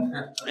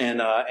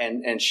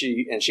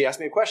she asked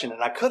me a question,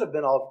 and I could have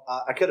been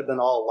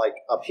all like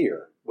up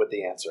here with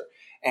the answer.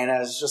 And I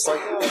was just like,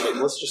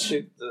 let's just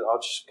shoot. I'll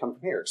just come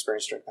from here,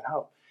 experience, strength, and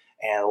hope,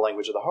 and the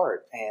language of the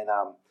heart.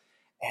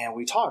 And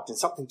we talked, and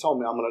something told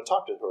me I'm going to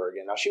talk to her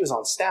again. Now, she was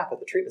on staff at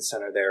the treatment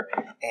center there,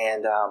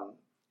 and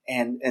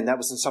that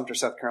was in Sumter,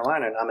 South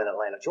Carolina, and I'm in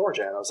Atlanta,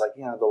 Georgia. And I was like,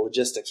 the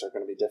logistics are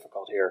going to be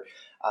difficult here,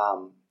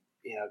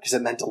 because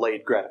it meant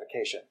delayed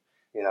gratification,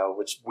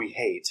 which we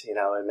hate,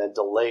 it meant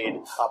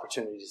delayed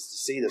opportunities to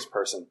see this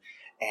person.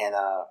 And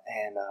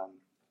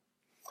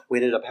we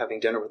ended up having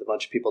dinner with a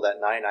bunch of people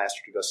that night, and I asked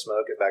her to go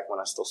smoke it back when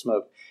I still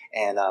smoked.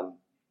 And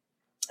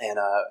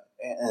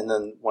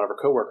then one of her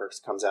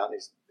coworkers comes out, and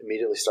he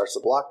immediately starts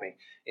to block me,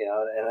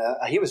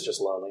 and he was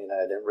just lonely, and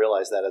I didn't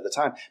realize that at the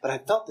time. But I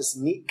felt this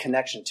neat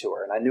connection to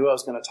her, and I knew I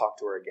was going to talk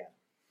to her again.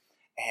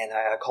 And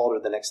I called her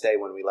the next day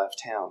when we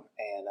left town,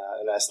 and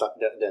I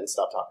didn't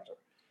stop talking to her.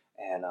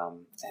 And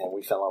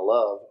we fell in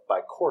love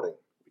by courting.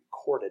 We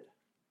courted.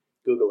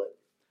 Google it.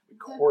 We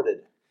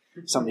courted.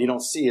 Something you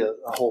don't see a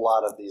whole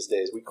lot of these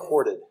days. We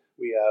courted.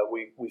 We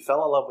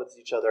fell in love with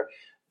each other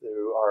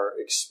through our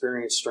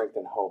experience, strength,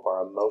 and hope.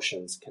 Our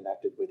emotions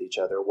connected with each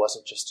other. It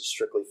wasn't just a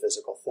strictly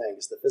physical thing,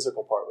 because the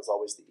physical part was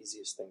always the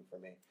easiest thing for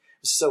me.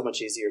 It was so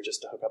much easier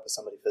just to hook up with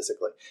somebody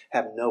physically,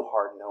 have no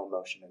heart, no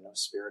emotion, and no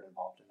spirit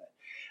involved in it.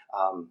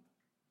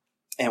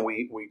 And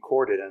we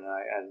courted, and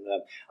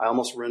I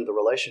almost ruined the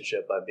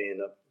relationship by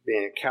being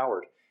a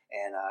coward.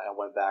 And I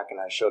went back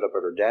and I showed up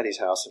at her daddy's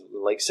house in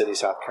Lake City,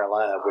 South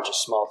Carolina, which is a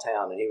small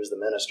town, and he was the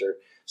minister.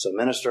 So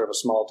minister of a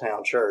small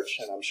town church,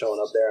 and I'm showing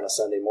up there on a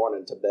Sunday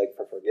morning to beg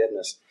for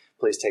forgiveness.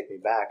 Please take me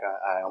back.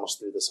 I almost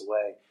threw this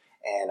away.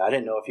 And I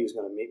didn't know if he was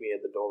going to meet me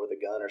at the door with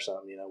a gun or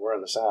something. We're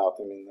in the South.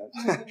 I mean,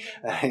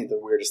 that ain't the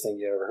weirdest thing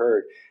you ever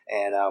heard.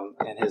 And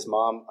his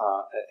mom,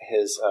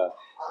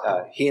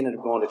 he ended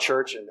up going to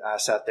church, and I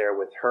sat there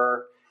with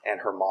her and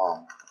her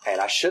mom. And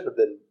I shouldn't have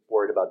been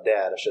worried about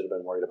Dad. I should have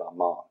been worried about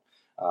Mom.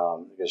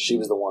 Because she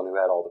was the one who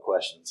had all the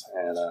questions,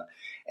 and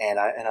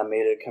I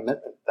made a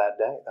commitment that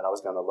day that I was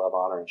going to love,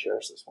 honor, and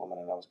cherish this woman,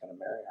 and I was going to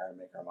marry her and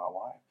make her my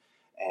wife.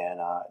 And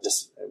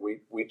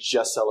we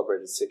just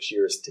celebrated 6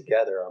 years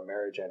together. Our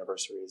marriage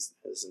anniversary is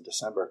in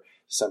December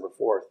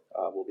 4th.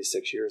 Will be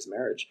 6 years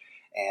marriage,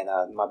 and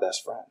my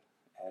best friend.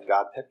 And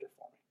God picked her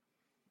for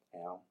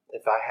me.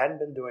 If I hadn't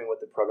been doing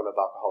what the program of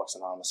Alcoholics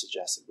Anonymous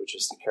suggested, which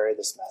is to carry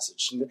this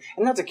message,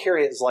 and not to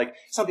carry it as like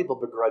some people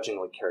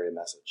begrudgingly carry a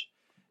message.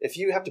 If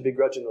you have to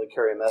begrudgingly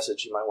carry a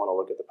message, you might want to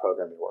look at the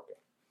program you're working.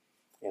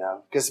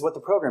 Because what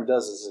the program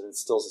does is it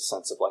instills a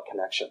sense of like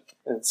connection.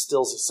 It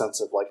instills a sense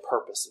of like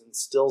purpose. It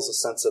instills a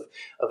sense of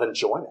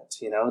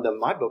enjoyment.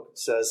 My book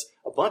says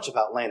a bunch of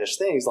outlandish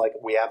things like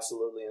we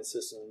absolutely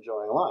insist on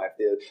enjoying life.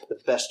 The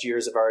best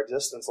years of our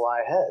existence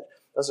lie ahead.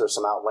 Those are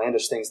some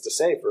outlandish things to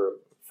say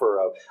for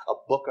a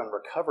book on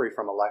recovery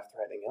from a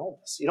life-threatening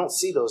illness. You don't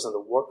see those in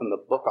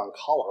the book on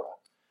cholera.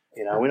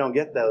 We don't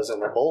get those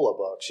in Ebola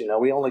books.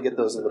 We only get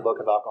those in the book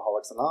of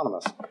Alcoholics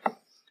Anonymous.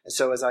 And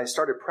so as I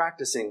started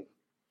practicing,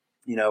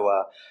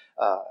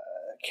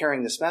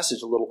 carrying this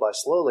message a little by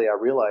slowly, I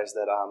realized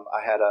that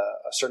I had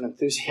a certain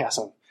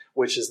enthusiasm,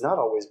 which is not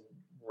always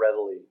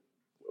readily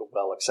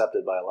well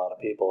accepted by a lot of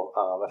people.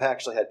 I've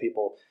actually had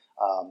people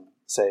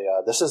say,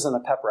 this isn't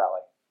a pep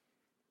rally.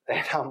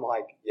 And I'm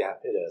like, yeah,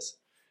 it is.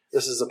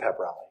 This is a pep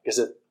rally. Because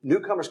if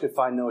newcomers could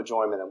find no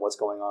enjoyment in what's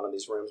going on in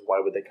these rooms, why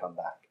would they come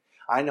back?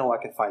 I know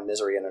I can find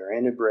misery in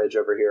any bridge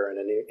over here, and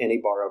any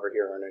bar over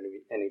here, and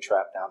any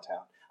trap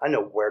downtown. I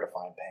know where to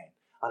find pain.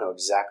 I know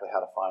exactly how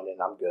to find it,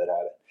 and I'm good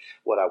at it.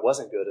 What I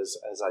wasn't good is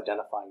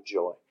identifying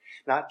joy,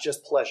 not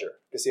just pleasure.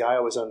 Because see, I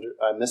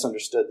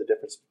misunderstood the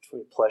difference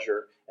between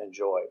pleasure and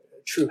joy.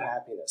 True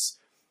happiness,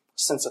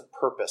 sense of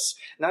purpose,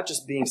 not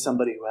just being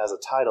somebody who has a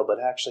title, but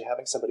actually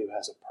having somebody who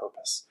has a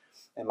purpose.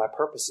 And my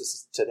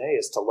purpose today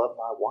is to love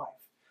my wife.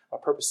 My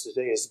purpose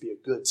today is to be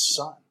a good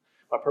son.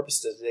 My purpose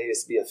today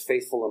is to be a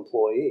faithful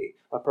employee.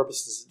 My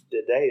purpose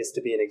today is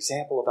to be an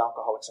example of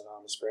Alcoholics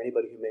Anonymous for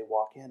anybody who may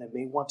walk in and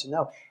may want to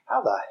know,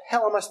 how the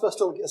hell am I supposed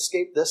to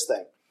escape this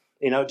thing?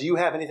 Do you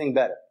have anything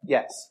better?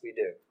 Yes, we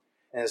do.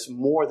 And it's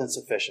more than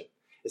sufficient.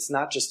 It's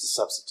not just a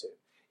substitute.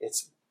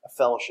 It's a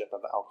fellowship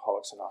of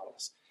Alcoholics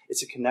Anonymous.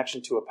 It's a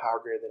connection to a power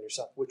greater than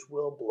yourself, which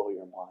will blow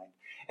your mind.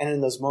 And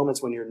in those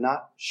moments when you're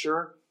not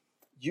sure,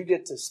 you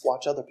get to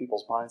watch other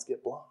people's minds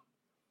get blown.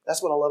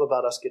 That's what I love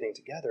about us getting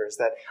together, is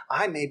that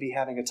I may be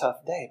having a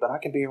tough day, but I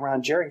can be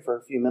around Jerry for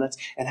a few minutes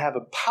and have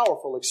a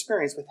powerful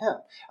experience with him.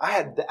 I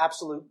had the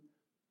absolute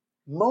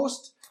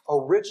most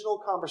original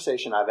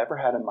conversation I've ever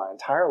had in my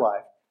entire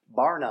life,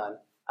 bar none,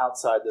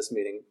 outside this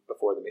meeting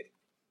before the meeting.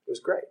 It was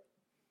great.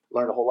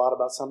 Learned a whole lot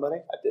about somebody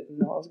I didn't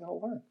know I was going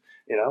to learn.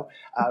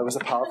 It was a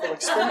powerful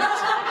experience.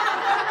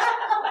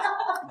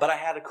 But I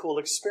had a cool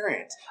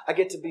experience. I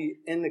get to be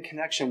in the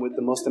connection with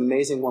the most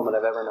amazing woman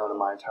I've ever known in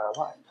my entire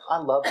life. I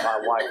love my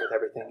wife with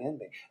everything in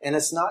me. And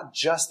it's not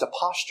just a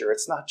posture.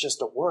 It's not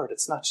just a word.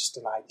 It's not just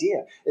an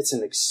idea. It's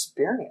an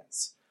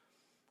experience.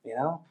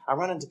 I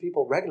run into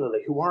people regularly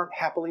who aren't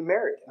happily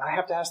married. And I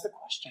have to ask the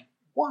question,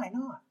 why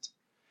not?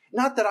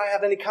 Not that I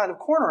have any kind of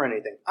corner or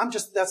anything.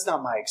 That's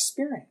not my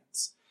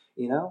experience,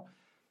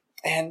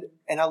 And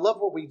I love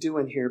what we do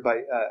in here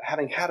by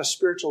having had a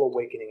spiritual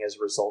awakening as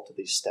a result of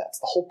these steps.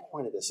 The whole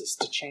point of this is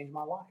to change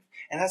my life.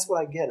 And that's what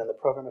I get in the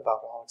program of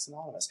Alcoholics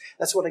Anonymous.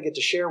 That's what I get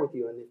to share with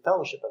you in the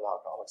fellowship of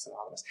Alcoholics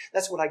Anonymous.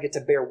 That's what I get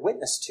to bear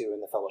witness to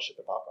in the fellowship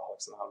of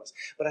Alcoholics Anonymous.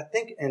 But I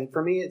think, and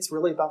for me, it's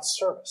really about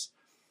service.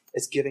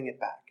 It's giving it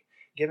back.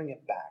 Giving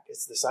it back.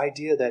 It's this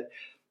idea that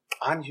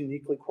I'm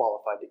uniquely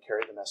qualified to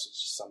carry the message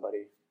to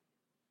somebody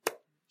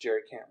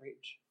Jerry can't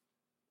reach.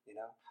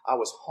 I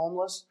was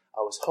homeless,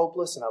 I was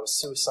hopeless, and I was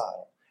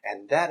suicidal.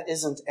 And that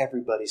isn't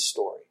everybody's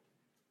story.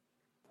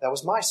 That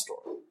was my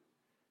story.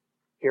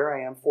 Here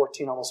I am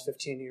 14, almost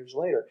 15 years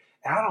later,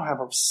 and I don't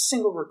have a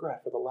single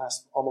regret for the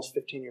last almost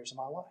 15 years of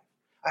my life.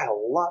 I had a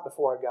lot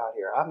before I got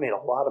here. I've made a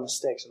lot of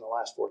mistakes in the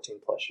last 14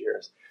 plus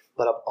years,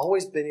 but I've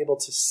always been able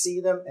to see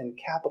them and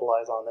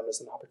capitalize on them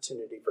as an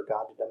opportunity for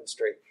God to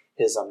demonstrate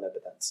His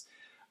omnipotence.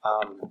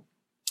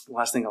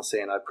 Last thing I'll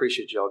say, and I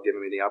appreciate you all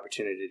giving me the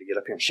opportunity to get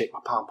up here and shake my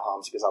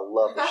pom-poms because I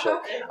love the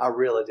show. I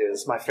really do.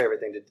 It's my favorite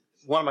thing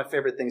one of my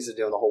favorite things to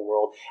do in the whole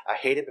world. I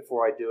hate it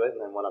before I do it, and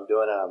then when I'm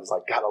doing it, I'm just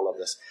like, God, I love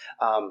this.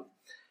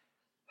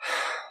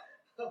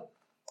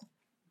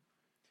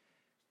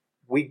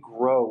 We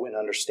grow in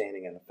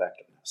understanding and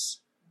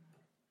effectiveness.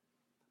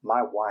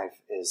 My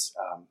wife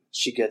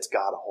she gets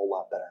God a whole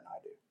lot better than I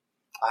do.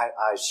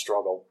 I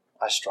struggle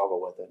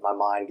with it. My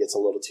mind gets a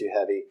little too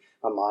heavy.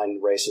 My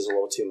mind races a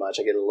little too much.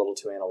 I get a little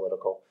too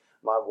analytical.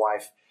 My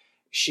wife,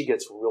 she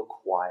gets real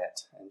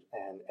quiet.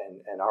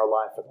 And our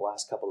life for the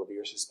last couple of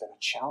years has been a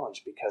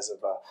challenge because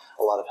of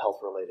a lot of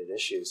health-related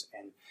issues.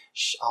 And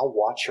I'll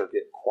watch her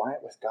get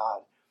quiet with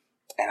God,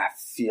 and I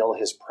feel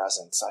His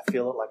presence. I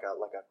feel it like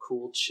a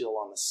cool chill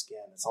on the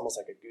skin. It's almost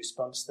like a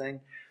goosebumps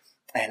thing.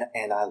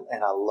 And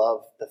I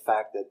love the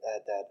fact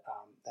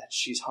that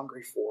she's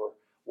hungry for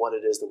what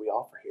it is that we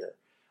offer here.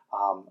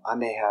 I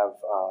may have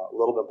a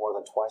little bit more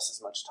than twice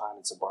as much time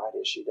in sobriety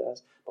as she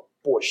does, but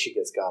boy, she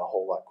gets God a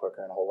whole lot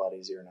quicker and a whole lot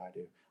easier than I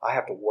do. I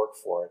have to work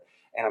for it,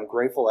 and I'm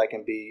grateful I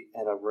can be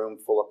in a room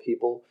full of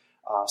people,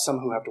 some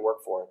who have to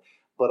work for it,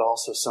 but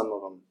also some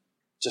of them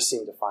just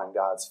seem to find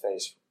God's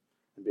face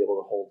and be able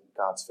to hold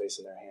God's face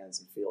in their hands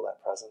and feel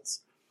that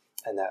presence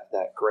and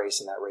that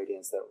grace and that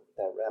radiance that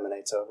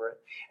emanates over it.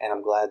 And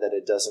I'm glad that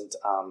it doesn't,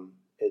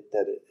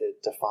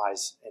 it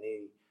defies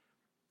any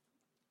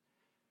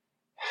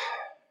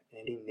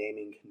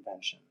naming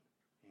convention.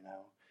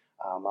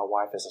 My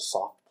wife is a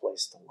soft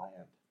place to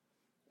land,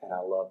 and I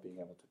love being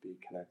able to be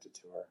connected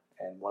to her.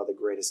 And one of the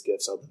greatest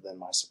gifts, other than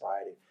my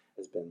sobriety,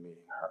 has been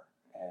meeting her.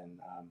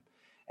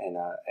 And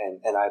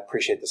I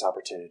appreciate this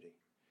opportunity.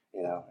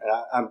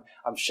 And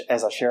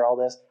as I share all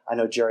this, I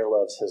know Jerry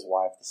loves his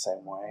wife the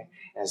same way,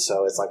 and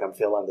so it's like I'm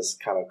feeling this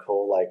kind of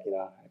cool, hey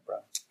bro,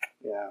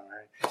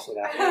 right,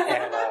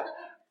 and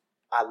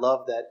I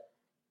love that.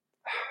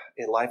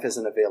 Life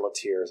isn't a veil of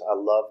tears. I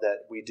love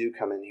that we do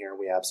come in here and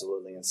we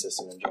absolutely insist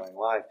on enjoying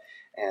life.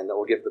 And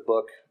we'll give the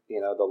book,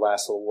 the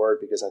last little word,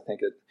 because I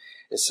think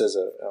it says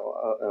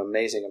an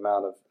amazing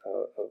amount of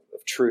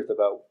truth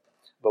about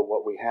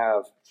what we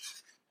have.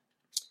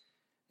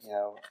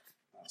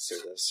 Let's see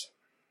this.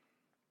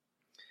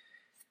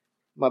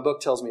 My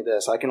book tells me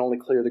this: I can only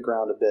clear the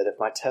ground a bit if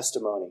my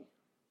testimony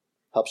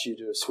helps you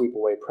to sweep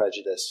away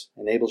prejudice,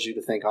 enables you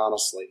to think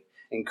honestly,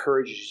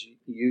 encourages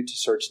you to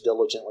search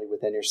diligently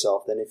within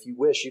yourself, then if you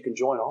wish, you can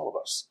join all of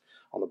us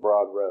on the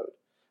broad road,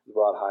 the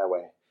broad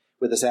highway.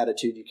 With this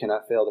attitude, you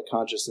cannot fail. The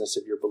consciousness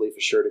of your belief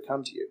is sure to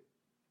come to you.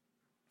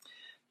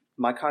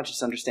 My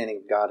conscious understanding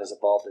of God has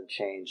evolved and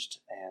changed,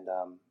 and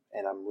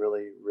I'm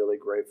really, really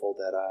grateful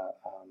that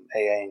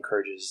AA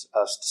encourages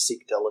us to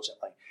seek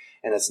diligently.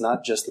 And it's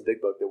not just the big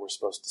book that we're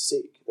supposed to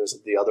seek. There's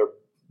the other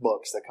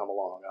books that come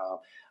along.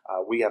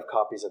 We have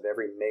copies of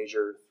every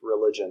major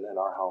religion in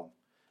our home.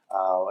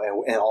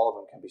 And all of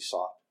them can be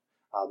sought.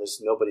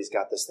 Nobody's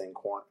got this thing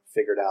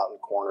figured out and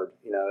cornered.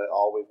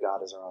 All we've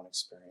got is our own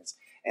experience.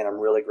 And I'm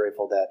really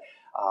grateful that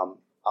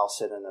I'll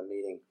sit in a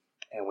meeting,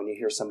 and when you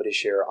hear somebody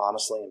share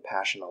honestly and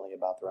passionately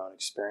about their own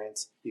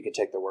experience, you can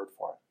take their word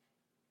for it.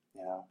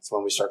 It's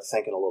when we start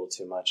thinking a little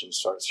too much and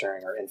start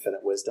sharing our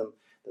infinite wisdom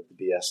that the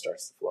BS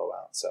starts to flow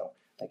out. So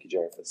thank you,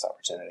 Jerry, for this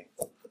opportunity.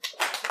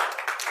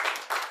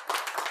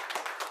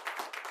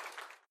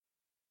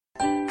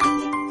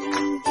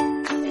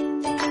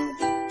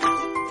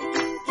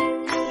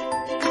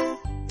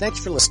 Thanks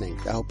for listening.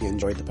 I hope you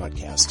enjoyed the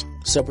podcast.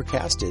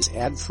 Sobercast is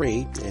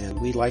ad-free, and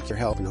we'd like your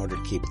help in order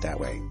to keep it that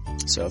way.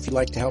 So if you'd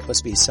like to help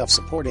us be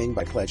self-supporting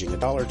by pledging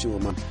 $1 or $2 a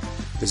month,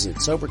 visit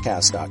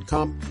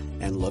Sobercast.com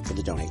and look for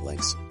the donate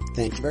links.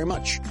 Thank you very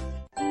much.